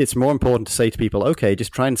it's more important to say to people, okay,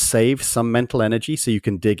 just try and save some mental energy so you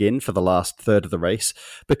can dig in for the last third of the race,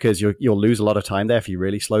 because you'll lose a lot of time there if you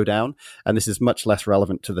really slow down. And this is much less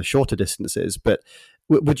relevant to the shorter distances. But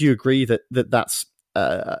would you agree that that's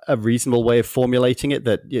a reasonable way of formulating it,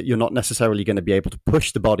 that you're not necessarily going to be able to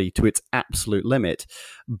push the body to its absolute limit,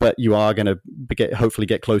 but you are going to hopefully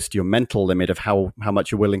get close to your mental limit of how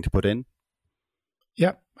much you're willing to put in?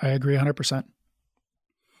 Yep, I agree 100%.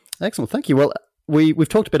 Excellent. Thank you. Well, we've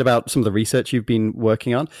talked a bit about some of the research you've been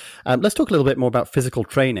working on. Let's talk a little bit more about physical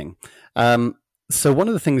training. So one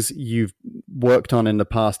of the things you've worked on in the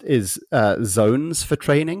past is zones for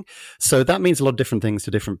training. So that means a lot of different things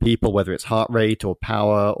to different people, whether it's heart rate or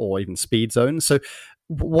power or even speed zones. So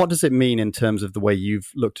what does it mean in terms of the way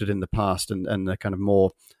you've looked at it in the past and the kind of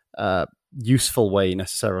more useful way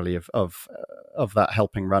necessarily of that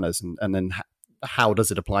helping runners, and then how does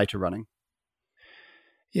it apply to running?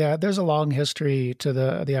 Yeah, there's a long history to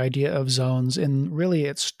the idea of zones, and really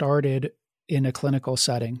it started in a clinical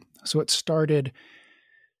setting. So it started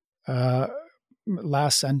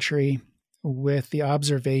last century with the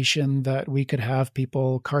observation that we could have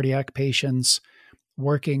cardiac patients,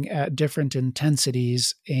 working at different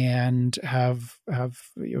intensities and have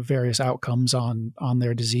various outcomes on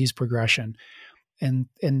their disease progression. And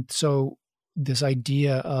so this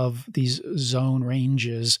idea of these zone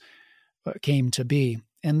ranges came to be.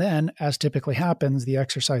 And then, as typically happens, the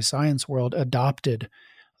exercise science world adopted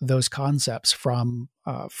those concepts from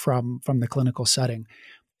the clinical setting.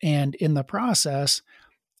 And in the process,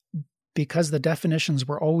 because the definitions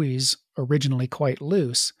were always originally quite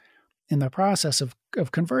loose, in the process of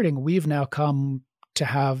converting, we've now come to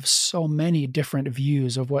have so many different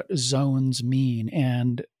views of what zones mean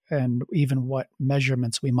and even what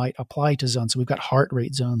measurements we might apply to zones. So we've got heart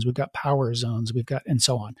rate zones, we've got power zones, and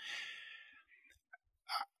so on.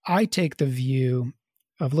 I take the view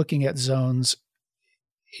of looking at zones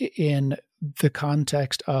in the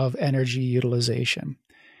context of energy utilization,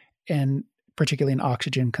 and particularly in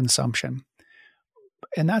oxygen consumption.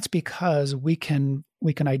 And that's because we can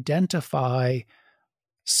identify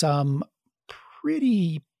some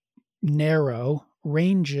pretty narrow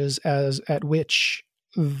ranges at which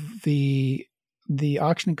the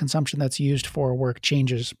oxygen consumption that's used for work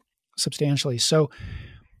changes substantially. So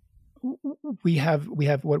we have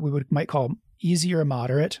what we might call easy or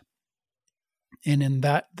moderate. And in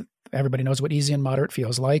that, everybody knows what easy and moderate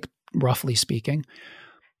feels like, roughly speaking.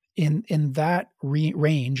 In that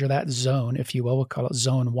range, or that zone, if you will, we'll call it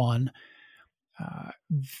zone 1,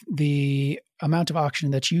 the amount of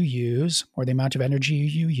oxygen that you use, or the amount of energy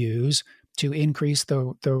you use to increase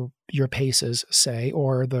your paces, say,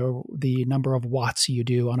 or the number of watts you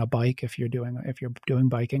do on a bike if you're doing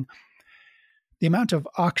biking, the amount of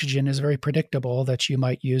oxygen is very predictable that you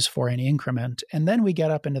might use for any increment. And then we get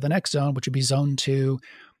up into the next zone, which would be zone 2.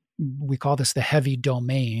 We call this the heavy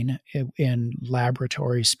domain in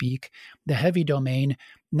laboratory speak. The heavy domain,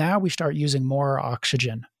 now we start using more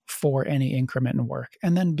oxygen for any increment in work.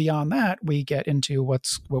 And then beyond that, we get into what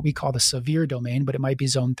we call the severe domain, but it might be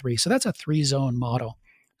zone 3. So that's a 3-zone model.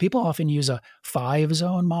 People often use a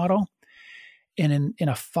 5-zone model. And in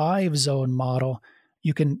a 5-zone model,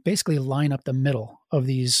 you can basically line up the middle of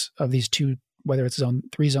these two, whether it's zone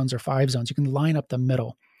 3 zones or 5 zones, you can line up the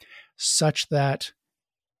middle such that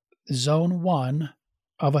zone 1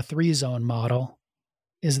 of a 3-zone model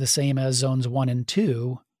is the same as zones 1 and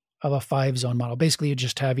 2 of a 5-zone model. Basically, you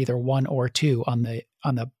just have either 1 or 2 on the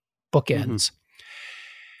bookends.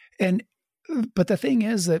 Mm-hmm. But the thing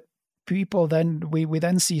is that people then, we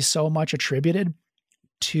then see so much attributed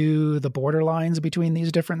to the borderlines between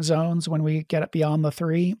these different zones when we get it beyond the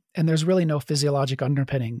 3, and there's really no physiologic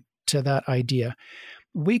underpinning to that idea.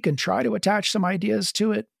 We can try to attach some ideas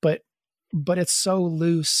to it, but it's so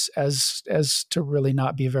loose as to really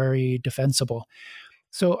not be very defensible.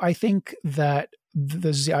 So I think that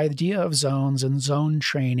the idea of zones and zone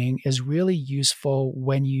training is really useful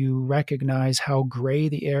when you recognize how gray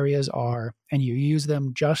the areas are, and you use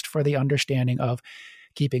them just for the understanding of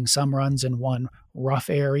keeping some runs in one rough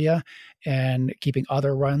area and keeping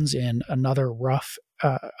other runs in another rough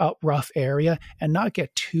area, and not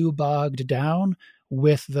get too bogged down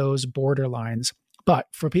with those borderlines. But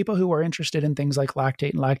for people who are interested in things like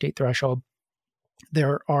lactate and lactate threshold,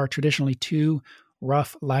 there are traditionally 2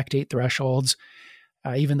 rough lactate thresholds,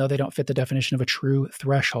 even though they don't fit the definition of a true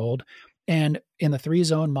threshold. And in the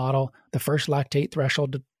 3-zone model, the first lactate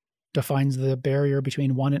threshold defines the barrier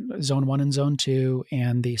between zone 1 and zone 2,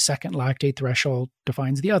 and the second lactate threshold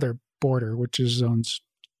defines the other border, which is zones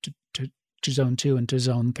to zone 2 and to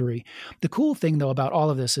zone 3. The cool thing, though, about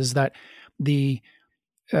all of this is that the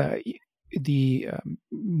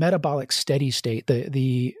metabolic steady state,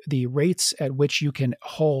 the rates at which you can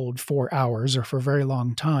hold for hours or for a very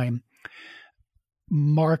long time,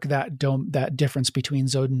 mark that difference between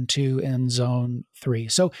zone 2 and zone 3.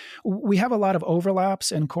 So we have a lot of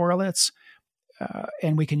overlaps and correlates,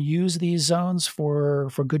 and we can use these zones for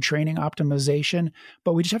good training optimization,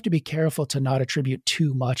 but we just have to be careful to not attribute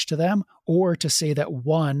too much to them, or to say that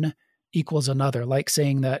one equals another, like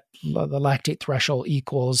saying that the lactate threshold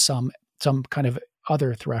equals some kind of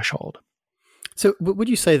other threshold. So would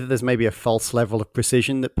you say that there's maybe a false level of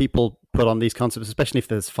precision that people put on these concepts, especially if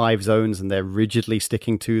there's 5 zones and they're rigidly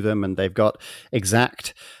sticking to them and they've got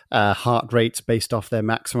exact heart rates based off their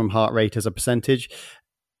maximum heart rate as a percentage?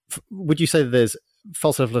 Would you say that there's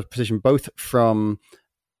false level of precision both from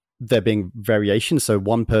there being variations? So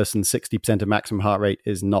one person's 60% of maximum heart rate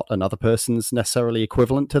is not another person's necessarily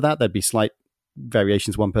equivalent to that. There'd be slight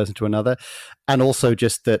variations one person to another. And also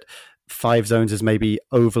just that 5 zones is maybe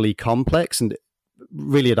overly complex, and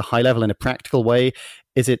really at a high level in a practical way,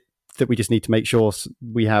 is it that we just need to make sure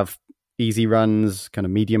we have easy runs, kind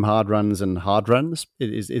of medium hard runs, and hard runs?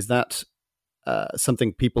 Is that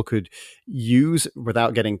something people could use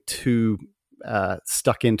without getting too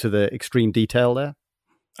stuck into the extreme detail there?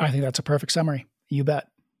 I think that's a perfect summary. You bet.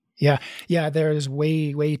 Yeah. There's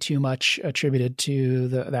way too much attributed to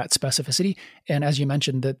that specificity. And as you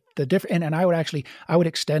mentioned, the different, and I would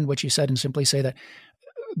extend what you said and simply say that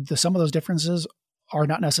some of those differences are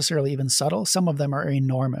not necessarily even subtle. Some of them are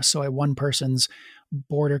enormous. So one person's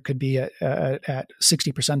border could be at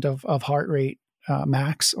 60% of heart rate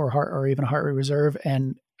max, or even heart rate reserve,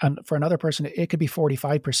 and for another person, it could be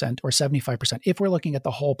 45% or 75%, if we're looking at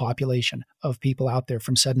the whole population of people out there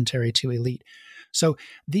from sedentary to elite. So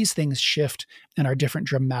these things shift and are different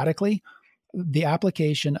dramatically. The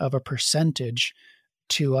application of a percentage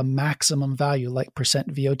to a maximum value, like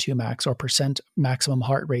percent VO2 max or percent maximum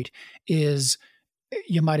heart rate,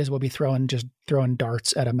 you might as well be throwing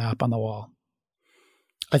darts at a map on the wall.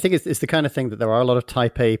 I think it's the kind of thing that there are a lot of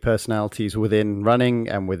type A personalities within running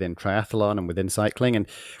and within triathlon and within cycling. And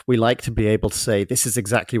we like to be able to say, this is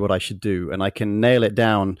exactly what I should do. And I can nail it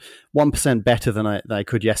down 1% better than I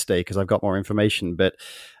could yesterday because I've got more information. But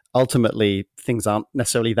ultimately, things aren't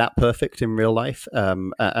necessarily that perfect in real life.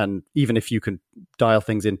 And even if you can dial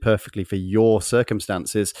things in perfectly for your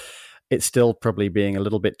circumstances, it's still probably being a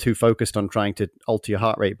little bit too focused on trying to alter your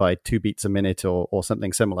heart rate by 2 beats a minute or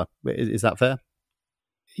something similar. Is that fair?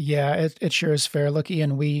 Yeah, it sure is fair. Look,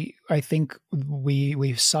 Ian, I think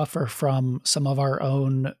we suffer from some of our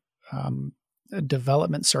own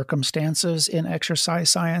development circumstances in exercise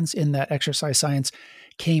science, in that exercise science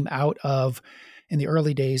came out of, in the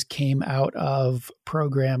early days, came out of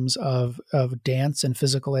programs of dance and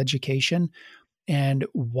physical education, and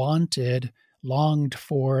longed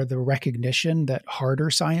for the recognition that harder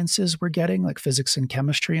sciences were getting, like physics and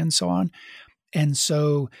chemistry and so on. And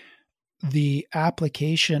so the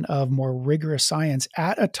application of more rigorous science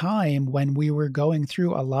at a time when we were going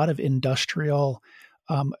through a lot of industrial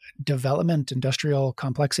development, industrial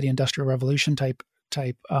complexity, industrial revolution type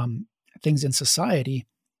things in society,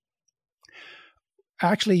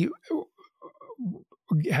 actually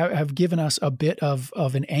have given us a bit of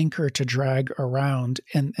an anchor to drag around,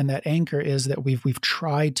 and that anchor is that we've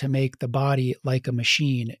tried to make the body like a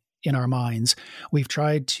machine in our minds. We've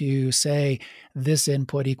tried to say this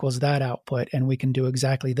input equals that output, and we can do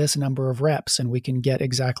exactly this number of reps, and we can get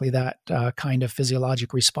exactly that kind of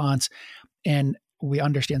physiologic response. And we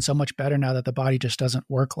understand so much better now that the body just doesn't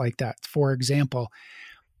work like that. For example,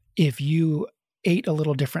 if you ate a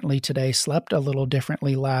little differently today, slept a little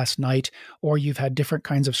differently last night, or you've had different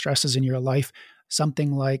kinds of stresses in your life,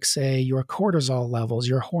 something like, say, your cortisol levels,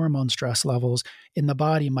 your hormone stress levels in the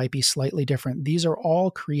body might be slightly different. These are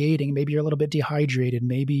all creating, maybe you're a little bit dehydrated,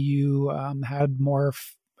 maybe you had more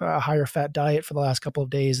higher fat diet for the last couple of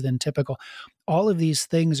days than typical. All of these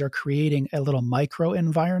things are creating a little micro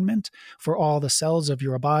environment for all the cells of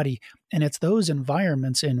your body. And it's those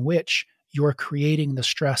environments in which you're creating the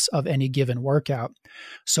stress of any given workout.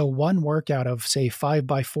 So one workout of, say, 5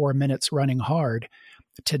 by 4 minutes running hard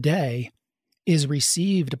today is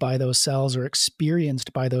received by those cells or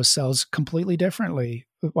experienced by those cells completely differently.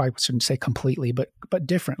 Well, I shouldn't say completely, but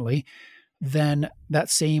differently than that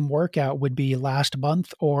same workout would be last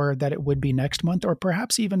month, or that it would be next month, or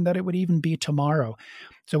perhaps even that it would even be tomorrow.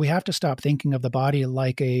 So we have to stop thinking of the body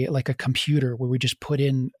like a computer where we just put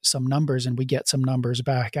in some numbers and we get some numbers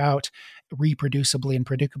back out reproducibly and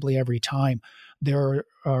predictably every time. There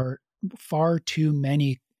are far too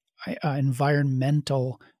many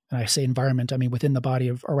environmental, and I say environment, I mean within the body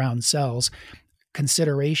of around cells,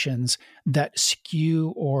 considerations that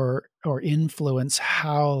skew or influence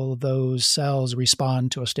how those cells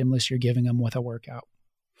respond to a stimulus you're giving them with a workout.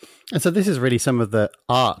 And so this is really some of the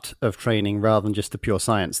art of training rather than just the pure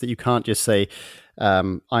science, that you can't just say,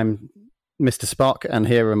 I'm Mr. Spock and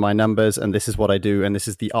here are my numbers and this is what I do and this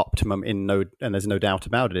is the optimum and there's no doubt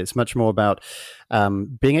about it. It's much more about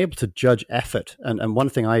being able to judge effort. And one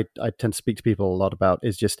thing I tend to speak to people a lot about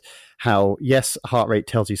is just how, yes, heart rate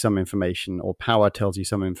tells you some information or power tells you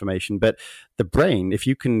some information, but the brain, if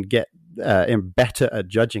you can get better at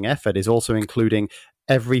judging effort, is also including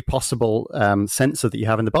every possible sensor that you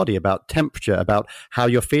have in the body about temperature, about how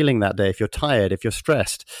you're feeling that day, if you're tired, if you're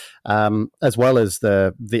stressed, as well as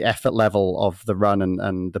the effort level of the run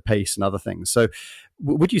and the pace and other things. So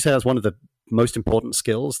would you say that's one of the most important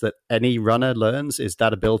skills that any runner learns, is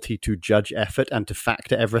that ability to judge effort and to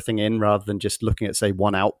factor everything in rather than just looking at, say,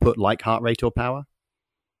 one output like heart rate or power?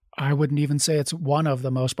 I wouldn't even say it's one of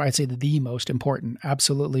the most, but I'd say the most important,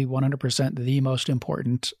 absolutely 100% the most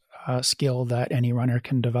important skill that any runner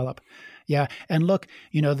can develop. Yeah. And look,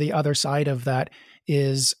 the other side of that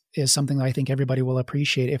is something that I think everybody will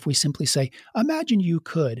appreciate. If we simply say, imagine you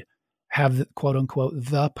could have, quote unquote,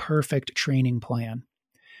 the perfect training plan,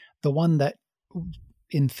 the one that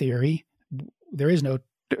in theory, there is no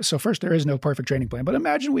perfect training plan, but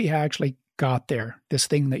imagine we actually got there, this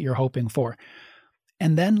thing that you're hoping for.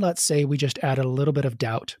 And then let's say we just added a little bit of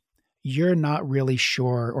doubt. You're not really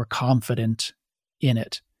sure or confident in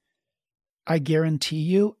it. I guarantee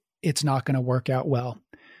you it's not going to work out well.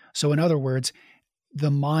 So in other words, the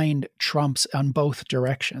mind trumps on both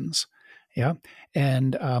directions. Yeah.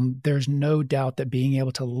 And there's no doubt that being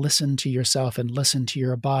able to listen to yourself and listen to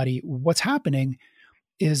your body, what's happening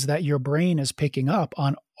is that your brain is picking up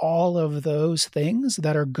on all of those things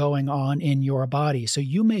that are going on in your body. So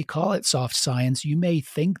you may call it soft science. You may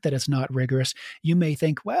think that it's not rigorous. You may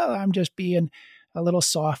think, well, I'm just being a little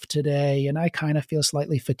soft today and I kind of feel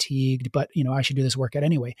slightly fatigued, but I should do this workout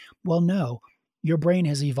anyway. Well, no, Your brain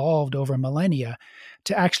has evolved over millennia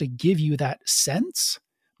to actually give you that sense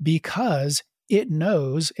because it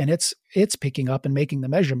knows and it's picking up and making the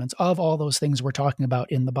measurements of all those things we're talking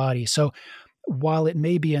about in the body. So while it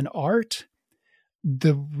may be an art,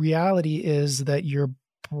 the reality is that your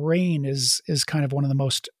brain is kind of one of the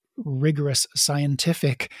most rigorous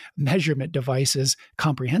scientific measurement devices,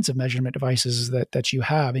 comprehensive measurement devices that you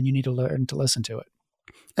have, and you need to learn to listen to it.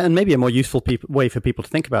 And maybe a more useful way for people to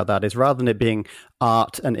think about that is, rather than it being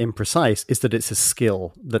art and imprecise, is that it's a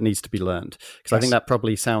skill that needs to be learned. Because I think that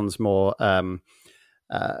probably sounds more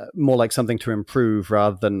like something to improve,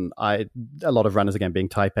 rather than a lot of runners, again, being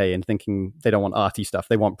type A and thinking they don't want arty stuff.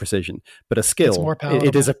 They want precision. But a skill,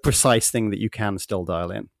 it is a precise thing that you can still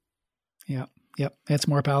dial in. Yeah. Yep. It's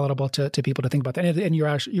more palatable to people to think about that. And you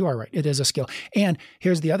are right. It is a skill. And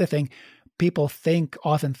here's the other thing. People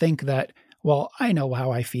often think that, well, I know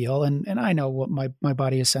how I feel and I know what my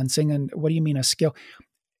body is sensing. And what do you mean a skill?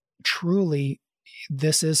 Truly,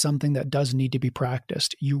 this is something that does need to be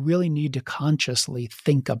practiced. You really need to consciously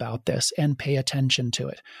think about this and pay attention to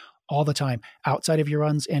it all the time, outside of your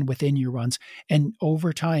runs and within your runs. And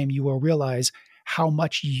over time, you will realize how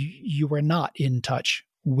much you are not in touch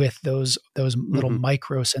with those little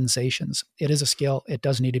micro sensations. It is a skill. It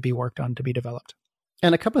does need to be worked on to be developed.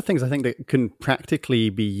 And a couple of things I think that can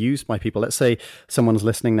practically be used by people. Let's say someone's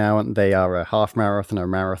listening now and they are a half marathoner, a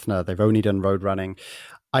marathoner, they've only done road running.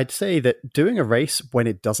 I'd say that doing a race when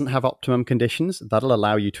it doesn't have optimum conditions, that'll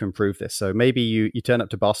allow you to improve this. So maybe you turn up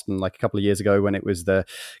to Boston like a couple of years ago when it was the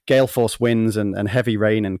gale force winds and heavy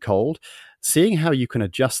rain and cold. Seeing how you can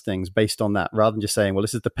adjust things based on that, rather than just saying, well,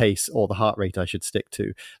 this is the pace or the heart rate I should stick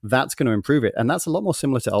to, that's going to improve it. And that's a lot more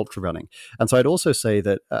similar to ultra running. And so I'd also say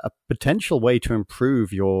that a potential way to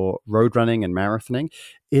improve your road running and marathoning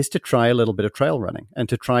is to try a little bit of trail running and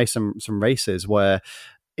to try some races where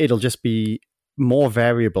it'll just be more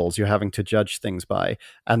variables you're having to judge things by.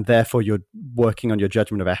 And therefore you're working on your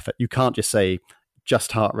judgment of effort. You can't just say,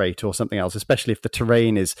 just heart rate or something else, especially if the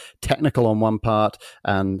terrain is technical on one part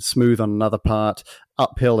and smooth on another part,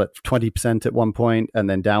 uphill at 20% at one point and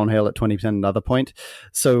then downhill at 20% another point.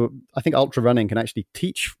 So I think ultra running can actually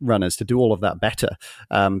teach runners to do all of that better,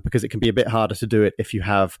 because it can be a bit harder to do it if you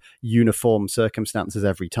have uniform circumstances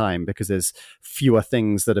every time, because there's fewer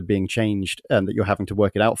things that are being changed and that you're having to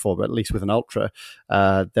work it out for. But at least with an ultra,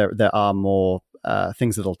 there are more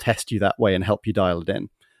things that'll test you that way and help you dial it in.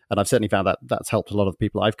 And I've certainly found that that's helped a lot of the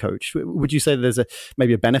people I've coached. Would you say there's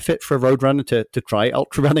maybe a benefit for a road runner to try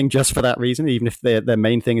ultra running just for that reason, even if their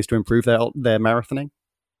main thing is to improve their marathoning?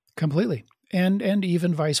 Completely. And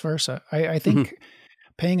even vice versa. I think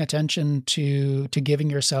paying attention to giving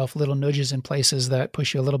yourself little nudges in places that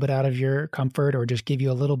push you a little bit out of your comfort or just give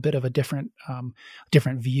you a little bit of a different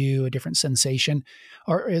view, a different sensation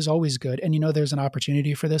is always good. And there's an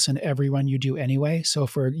opportunity for this in every run you do anyway. So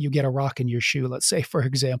if you get a rock in your shoe, let's say, for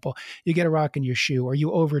example, you get a rock in your shoe, or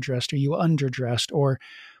you overdressed, or you underdressed, or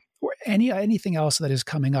anything else that is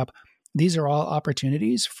coming up. These are all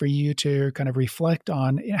opportunities for you to kind of reflect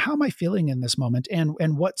on, how am I feeling in this moment, and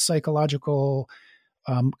what psychological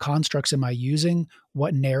constructs am I using?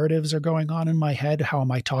 What narratives are going on in my head? How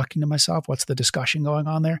am I talking to myself? What's the discussion going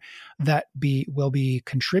on there that will be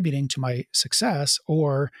contributing to my success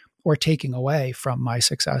or taking away from my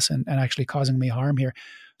success and actually causing me harm here?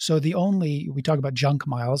 So we talk about junk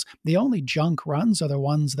miles. The only junk runs are the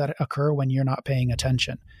ones that occur when you're not paying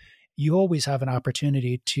attention. You always have an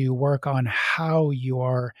opportunity to work on how you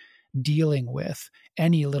are dealing with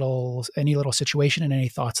any little situation and any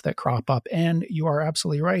thoughts that crop up. And you are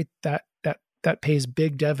absolutely right that pays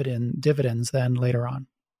big dividends then later on.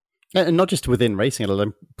 And not just within racing, it'll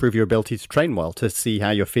improve your ability to train well, to see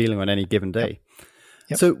how you're feeling on any given day.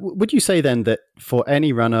 Yep. So would you say then that for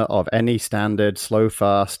any runner of any standard, slow,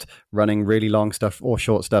 fast, running really long stuff or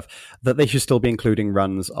short stuff, that they should still be including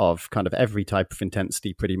runs of kind of every type of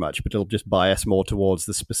intensity pretty much, but it'll just bias more towards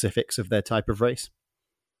the specifics of their type of race?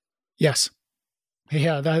 Yes.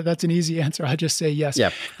 Yeah, that's an easy answer. I just say yes.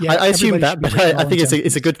 Yeah, I assume that, but I think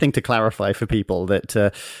it's a good thing to clarify for people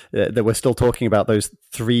that we're still talking about those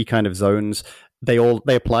three kind of zones. They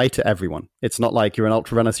apply to everyone. It's not like you're an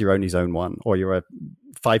ultra runner, so you're only zone 1, or you're a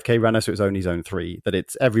 5K runner, so it's only zone 3.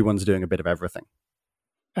 That everyone's doing a bit of everything.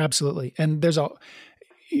 Absolutely, and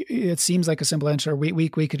it seems like a simple answer. We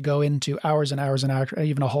could go into hours and hours and hours,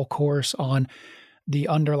 even a whole course on the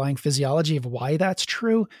underlying physiology of why that's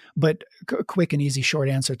true, but quick and easy short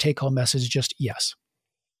answer, take home message, just yes.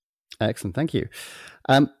 Excellent. Thank you.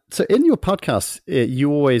 So in your podcast,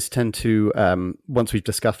 you always tend to, once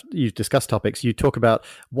you've discussed topics, you talk about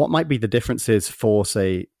what might be the differences for,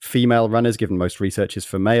 say, female runners, given most research is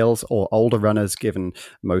for males, or older runners, given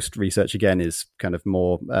most research, again, is kind of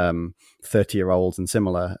more 30-year-olds and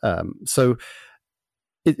similar. So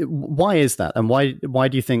why is that? And why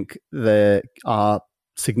do you think there are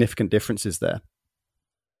significant differences there?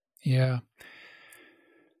 Yeah.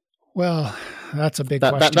 Well, that's a big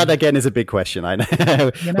question. That again is a big question. I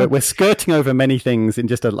know. We're skirting over many things in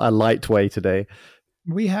just a light way today.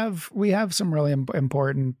 We have some really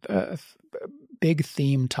important big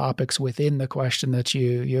theme topics within the question that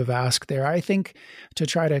you have asked there. I think, to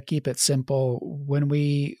try to keep it simple, when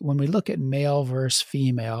we look at male versus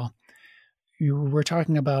female, we're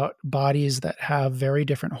talking about bodies that have very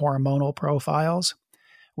different hormonal profiles.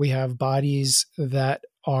 We have bodies that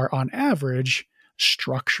are on average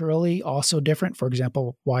structurally also different. For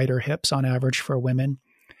example, wider hips on average for women.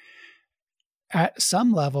 At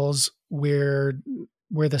some levels, we're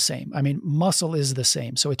the same. I mean, muscle is the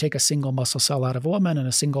same. So we take a single muscle cell out of a woman and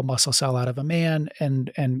a single muscle cell out of a man,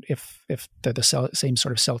 and if they're the same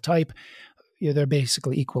sort of cell type, they're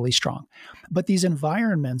basically equally strong. But these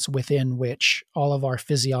environments within which all of our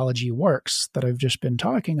physiology works that I've just been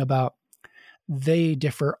talking about, they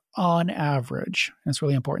differ on average. And it's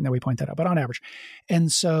really important that we point that out, but on average. And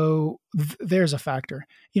so there's a factor.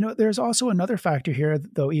 There's also another factor here,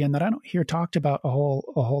 though, Ian, that I don't hear talked about a whole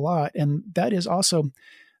lot. And that is also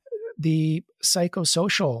the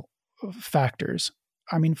psychosocial factors.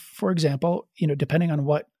 I mean, for example, depending on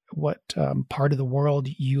what part of the world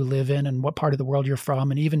you live in and what part of the world you're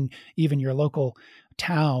from, and even your local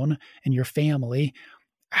town and your family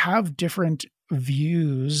have different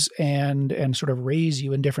views and sort of raise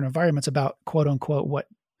you in different environments about quote unquote what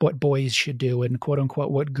boys should do and quote unquote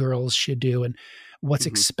what girls should do and what's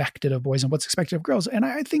expected of boys and what's expected of girls. And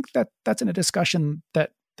I think that that's in a discussion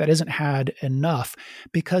that isn't had enough,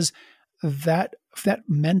 because that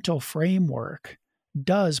mental framework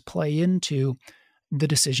does play into the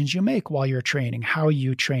decisions you make while you're training, how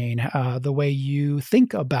you train, the way you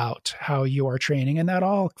think about how you are training, and that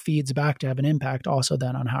all feeds back to have an impact also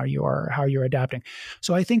then on how you're adapting.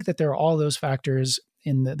 So I think that there are all those factors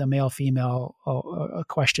in the male-female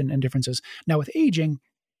question and differences. Now with aging,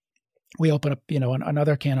 we open up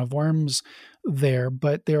another can of worms there,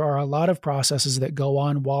 but there are a lot of processes that go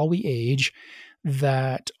on while we age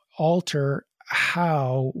that alter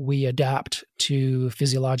how we adapt to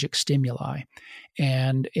physiologic stimuli.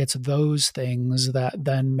 And it's those things that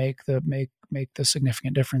then make the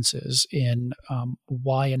significant differences in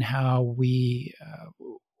why and how we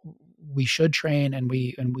should train and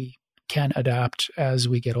we can adapt as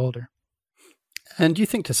we get older. And do you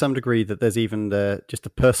think to some degree that there's even just a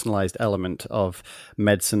personalized element of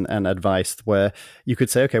medicine and advice where you could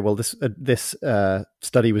say, okay, well, this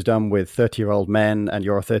study was done with 30-year-old men and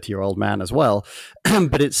you're a 30-year-old man as well,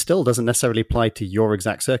 but it still doesn't necessarily apply to your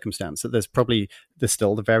exact circumstance, that there's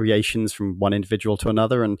still the variations from one individual to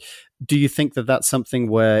another. And do you think that that's something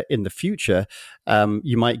where in the future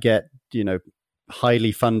you might get,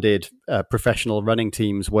 highly funded professional running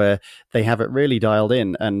teams where they have it really dialed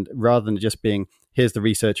in, and rather than just being, here's the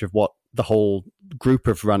research of what the whole group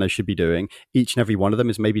of runners should be doing, each and every one of them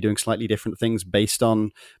is maybe doing slightly different things based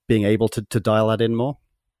on being able to dial that in more?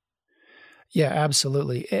 Yeah,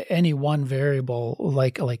 absolutely. Any one variable,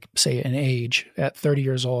 like say an age at 30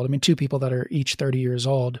 years old, I mean, two people that are each 30 years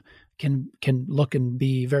old can look and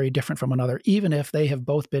be very different from another, even if they have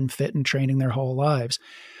both been fit and training their whole lives.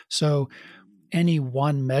 So any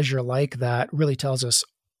one measure like that really tells us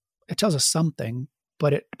something,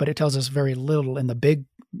 but it tells us very little in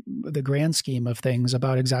the grand scheme of things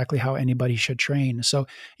about exactly how anybody should train. So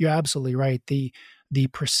you're absolutely right. The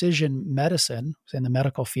precision medicine in the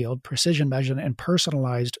medical field, precision medicine and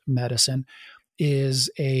personalized medicine is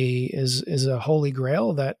a holy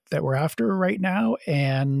grail that we're after right now.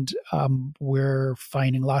 And we're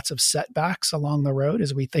finding lots of setbacks along the road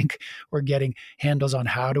as we think we're getting handles on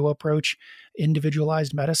how to approach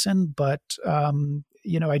individualized medicine. But,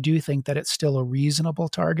 I do think that it's still a reasonable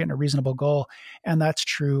target and a reasonable goal. And that's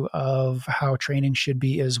true of how training should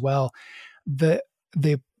be as well. The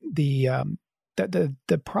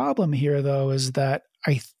problem here, though, is that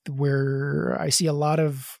I see a lot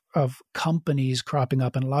of companies cropping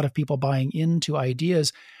up and a lot of people buying into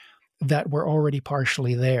ideas that were already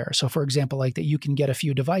partially there. So for example, like that you can get a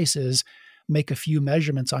few devices, make a few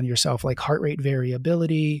measurements on yourself, like heart rate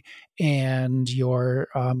variability and your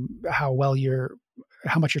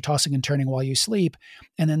how much you're tossing and turning while you sleep.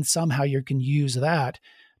 And then somehow you can use that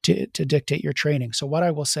to dictate your training. So what I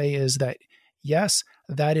will say is that yes,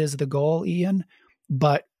 that is the goal, Ian,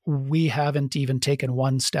 but we haven't even taken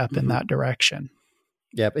one step in that direction.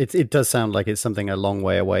 Yeah, it does sound like it's something a long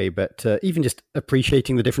way away, but even just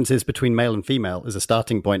appreciating the differences between male and female is a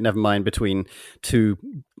starting point, never mind between two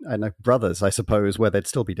brothers, I suppose, where there'd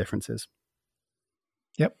still be differences.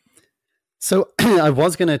 Yep. So I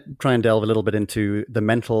was going to try and delve a little bit into the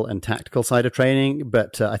mental and tactical side of training,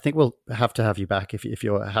 but I think we'll have to have you back if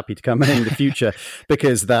you're happy to come in the future,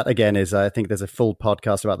 because that, again, is, I think there's a full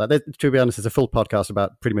podcast about that. To be honest, there's a full podcast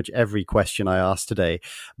about pretty much every question I asked today.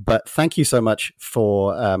 But thank you so much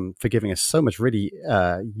for giving us so much really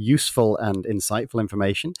useful and insightful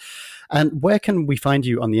information. And where can we find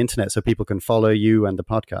you on the internet so people can follow you and the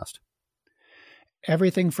podcast?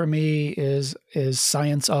 Everything for me is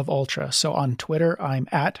Science of Ultra. So on Twitter, I'm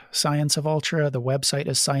at Science of Ultra. The website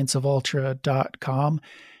is scienceofultra.com.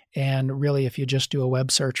 And really, if you just do a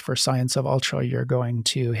web search for Science of Ultra, you're going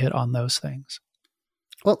to hit on those things.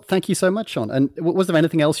 Well, thank you so much, Sean. And was there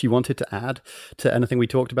anything else you wanted to add to anything we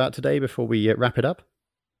talked about today before we wrap it up?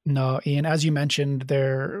 No, Ian, as you mentioned,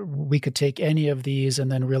 we could take any of these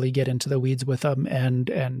and then really get into the weeds with them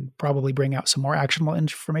and probably bring out some more actionable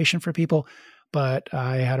information for people. But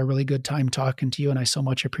I had a really good time talking to you, and I so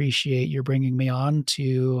much appreciate you bringing me on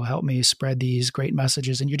to help me spread these great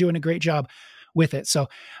messages. And you're doing a great job with it. So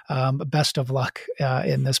best of luck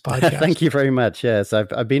in this podcast. Thank you very much. Yes,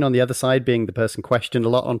 I've been on the other side, being the person questioned a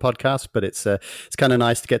lot on podcasts, but it's kind of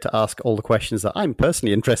nice to get to ask all the questions that I'm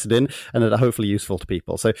personally interested in and that are hopefully useful to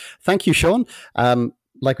people. So thank you, Sean.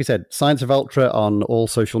 Like we said, Science of Ultra on all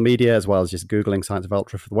social media, as well as just Googling Science of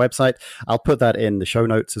Ultra for the website. I'll put that in the show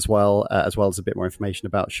notes as well as a bit more information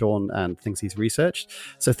about Sean and things he's researched.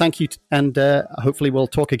 So thank you. And hopefully we'll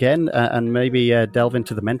talk again and maybe delve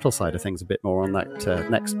into the mental side of things a bit more on that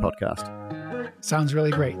next podcast. Sounds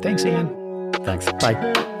really great. Thanks, Ian. Thanks.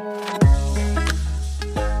 Bye.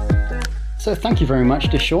 So thank you very much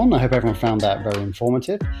to Sean. I hope everyone found that very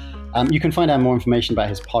informative. You can find out more information about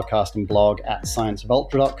his podcast and blog at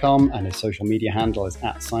scienceofultra.com, and his social media handle is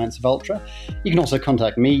at scienceofultra. You can also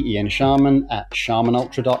contact me, Ian Sharman, at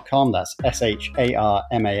sharmanultra.com. That's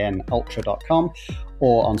SHARMAN ultra.com,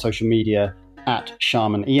 or on social media at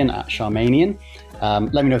SharmanIan, at Sharmanian.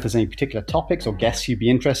 Let me know if there's any particular topics or guests you'd be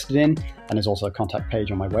interested in, and there's also a contact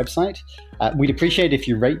page on my website. We'd appreciate if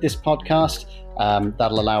you rate this podcast.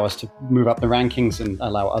 That'll allow us to move up the rankings and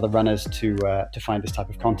allow other runners to find this type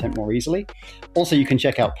of content more easily. Also, you can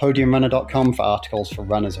check out podiumrunner.com for articles for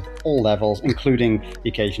runners of all levels, including the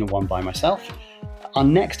occasional one by myself. Our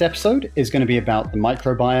next episode is going to be about the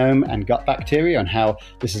microbiome and gut bacteria, and how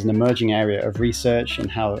this is an emerging area of research and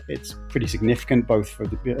how it's pretty significant both for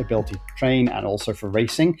the ability to train and also for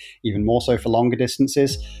racing, even more so for longer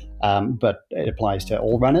distances, but it applies to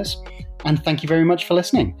all runners. And thank you very much for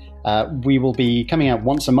listening. We will be coming out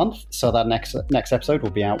once a month, so that next episode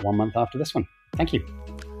will be out 1 month after this one. Thank you.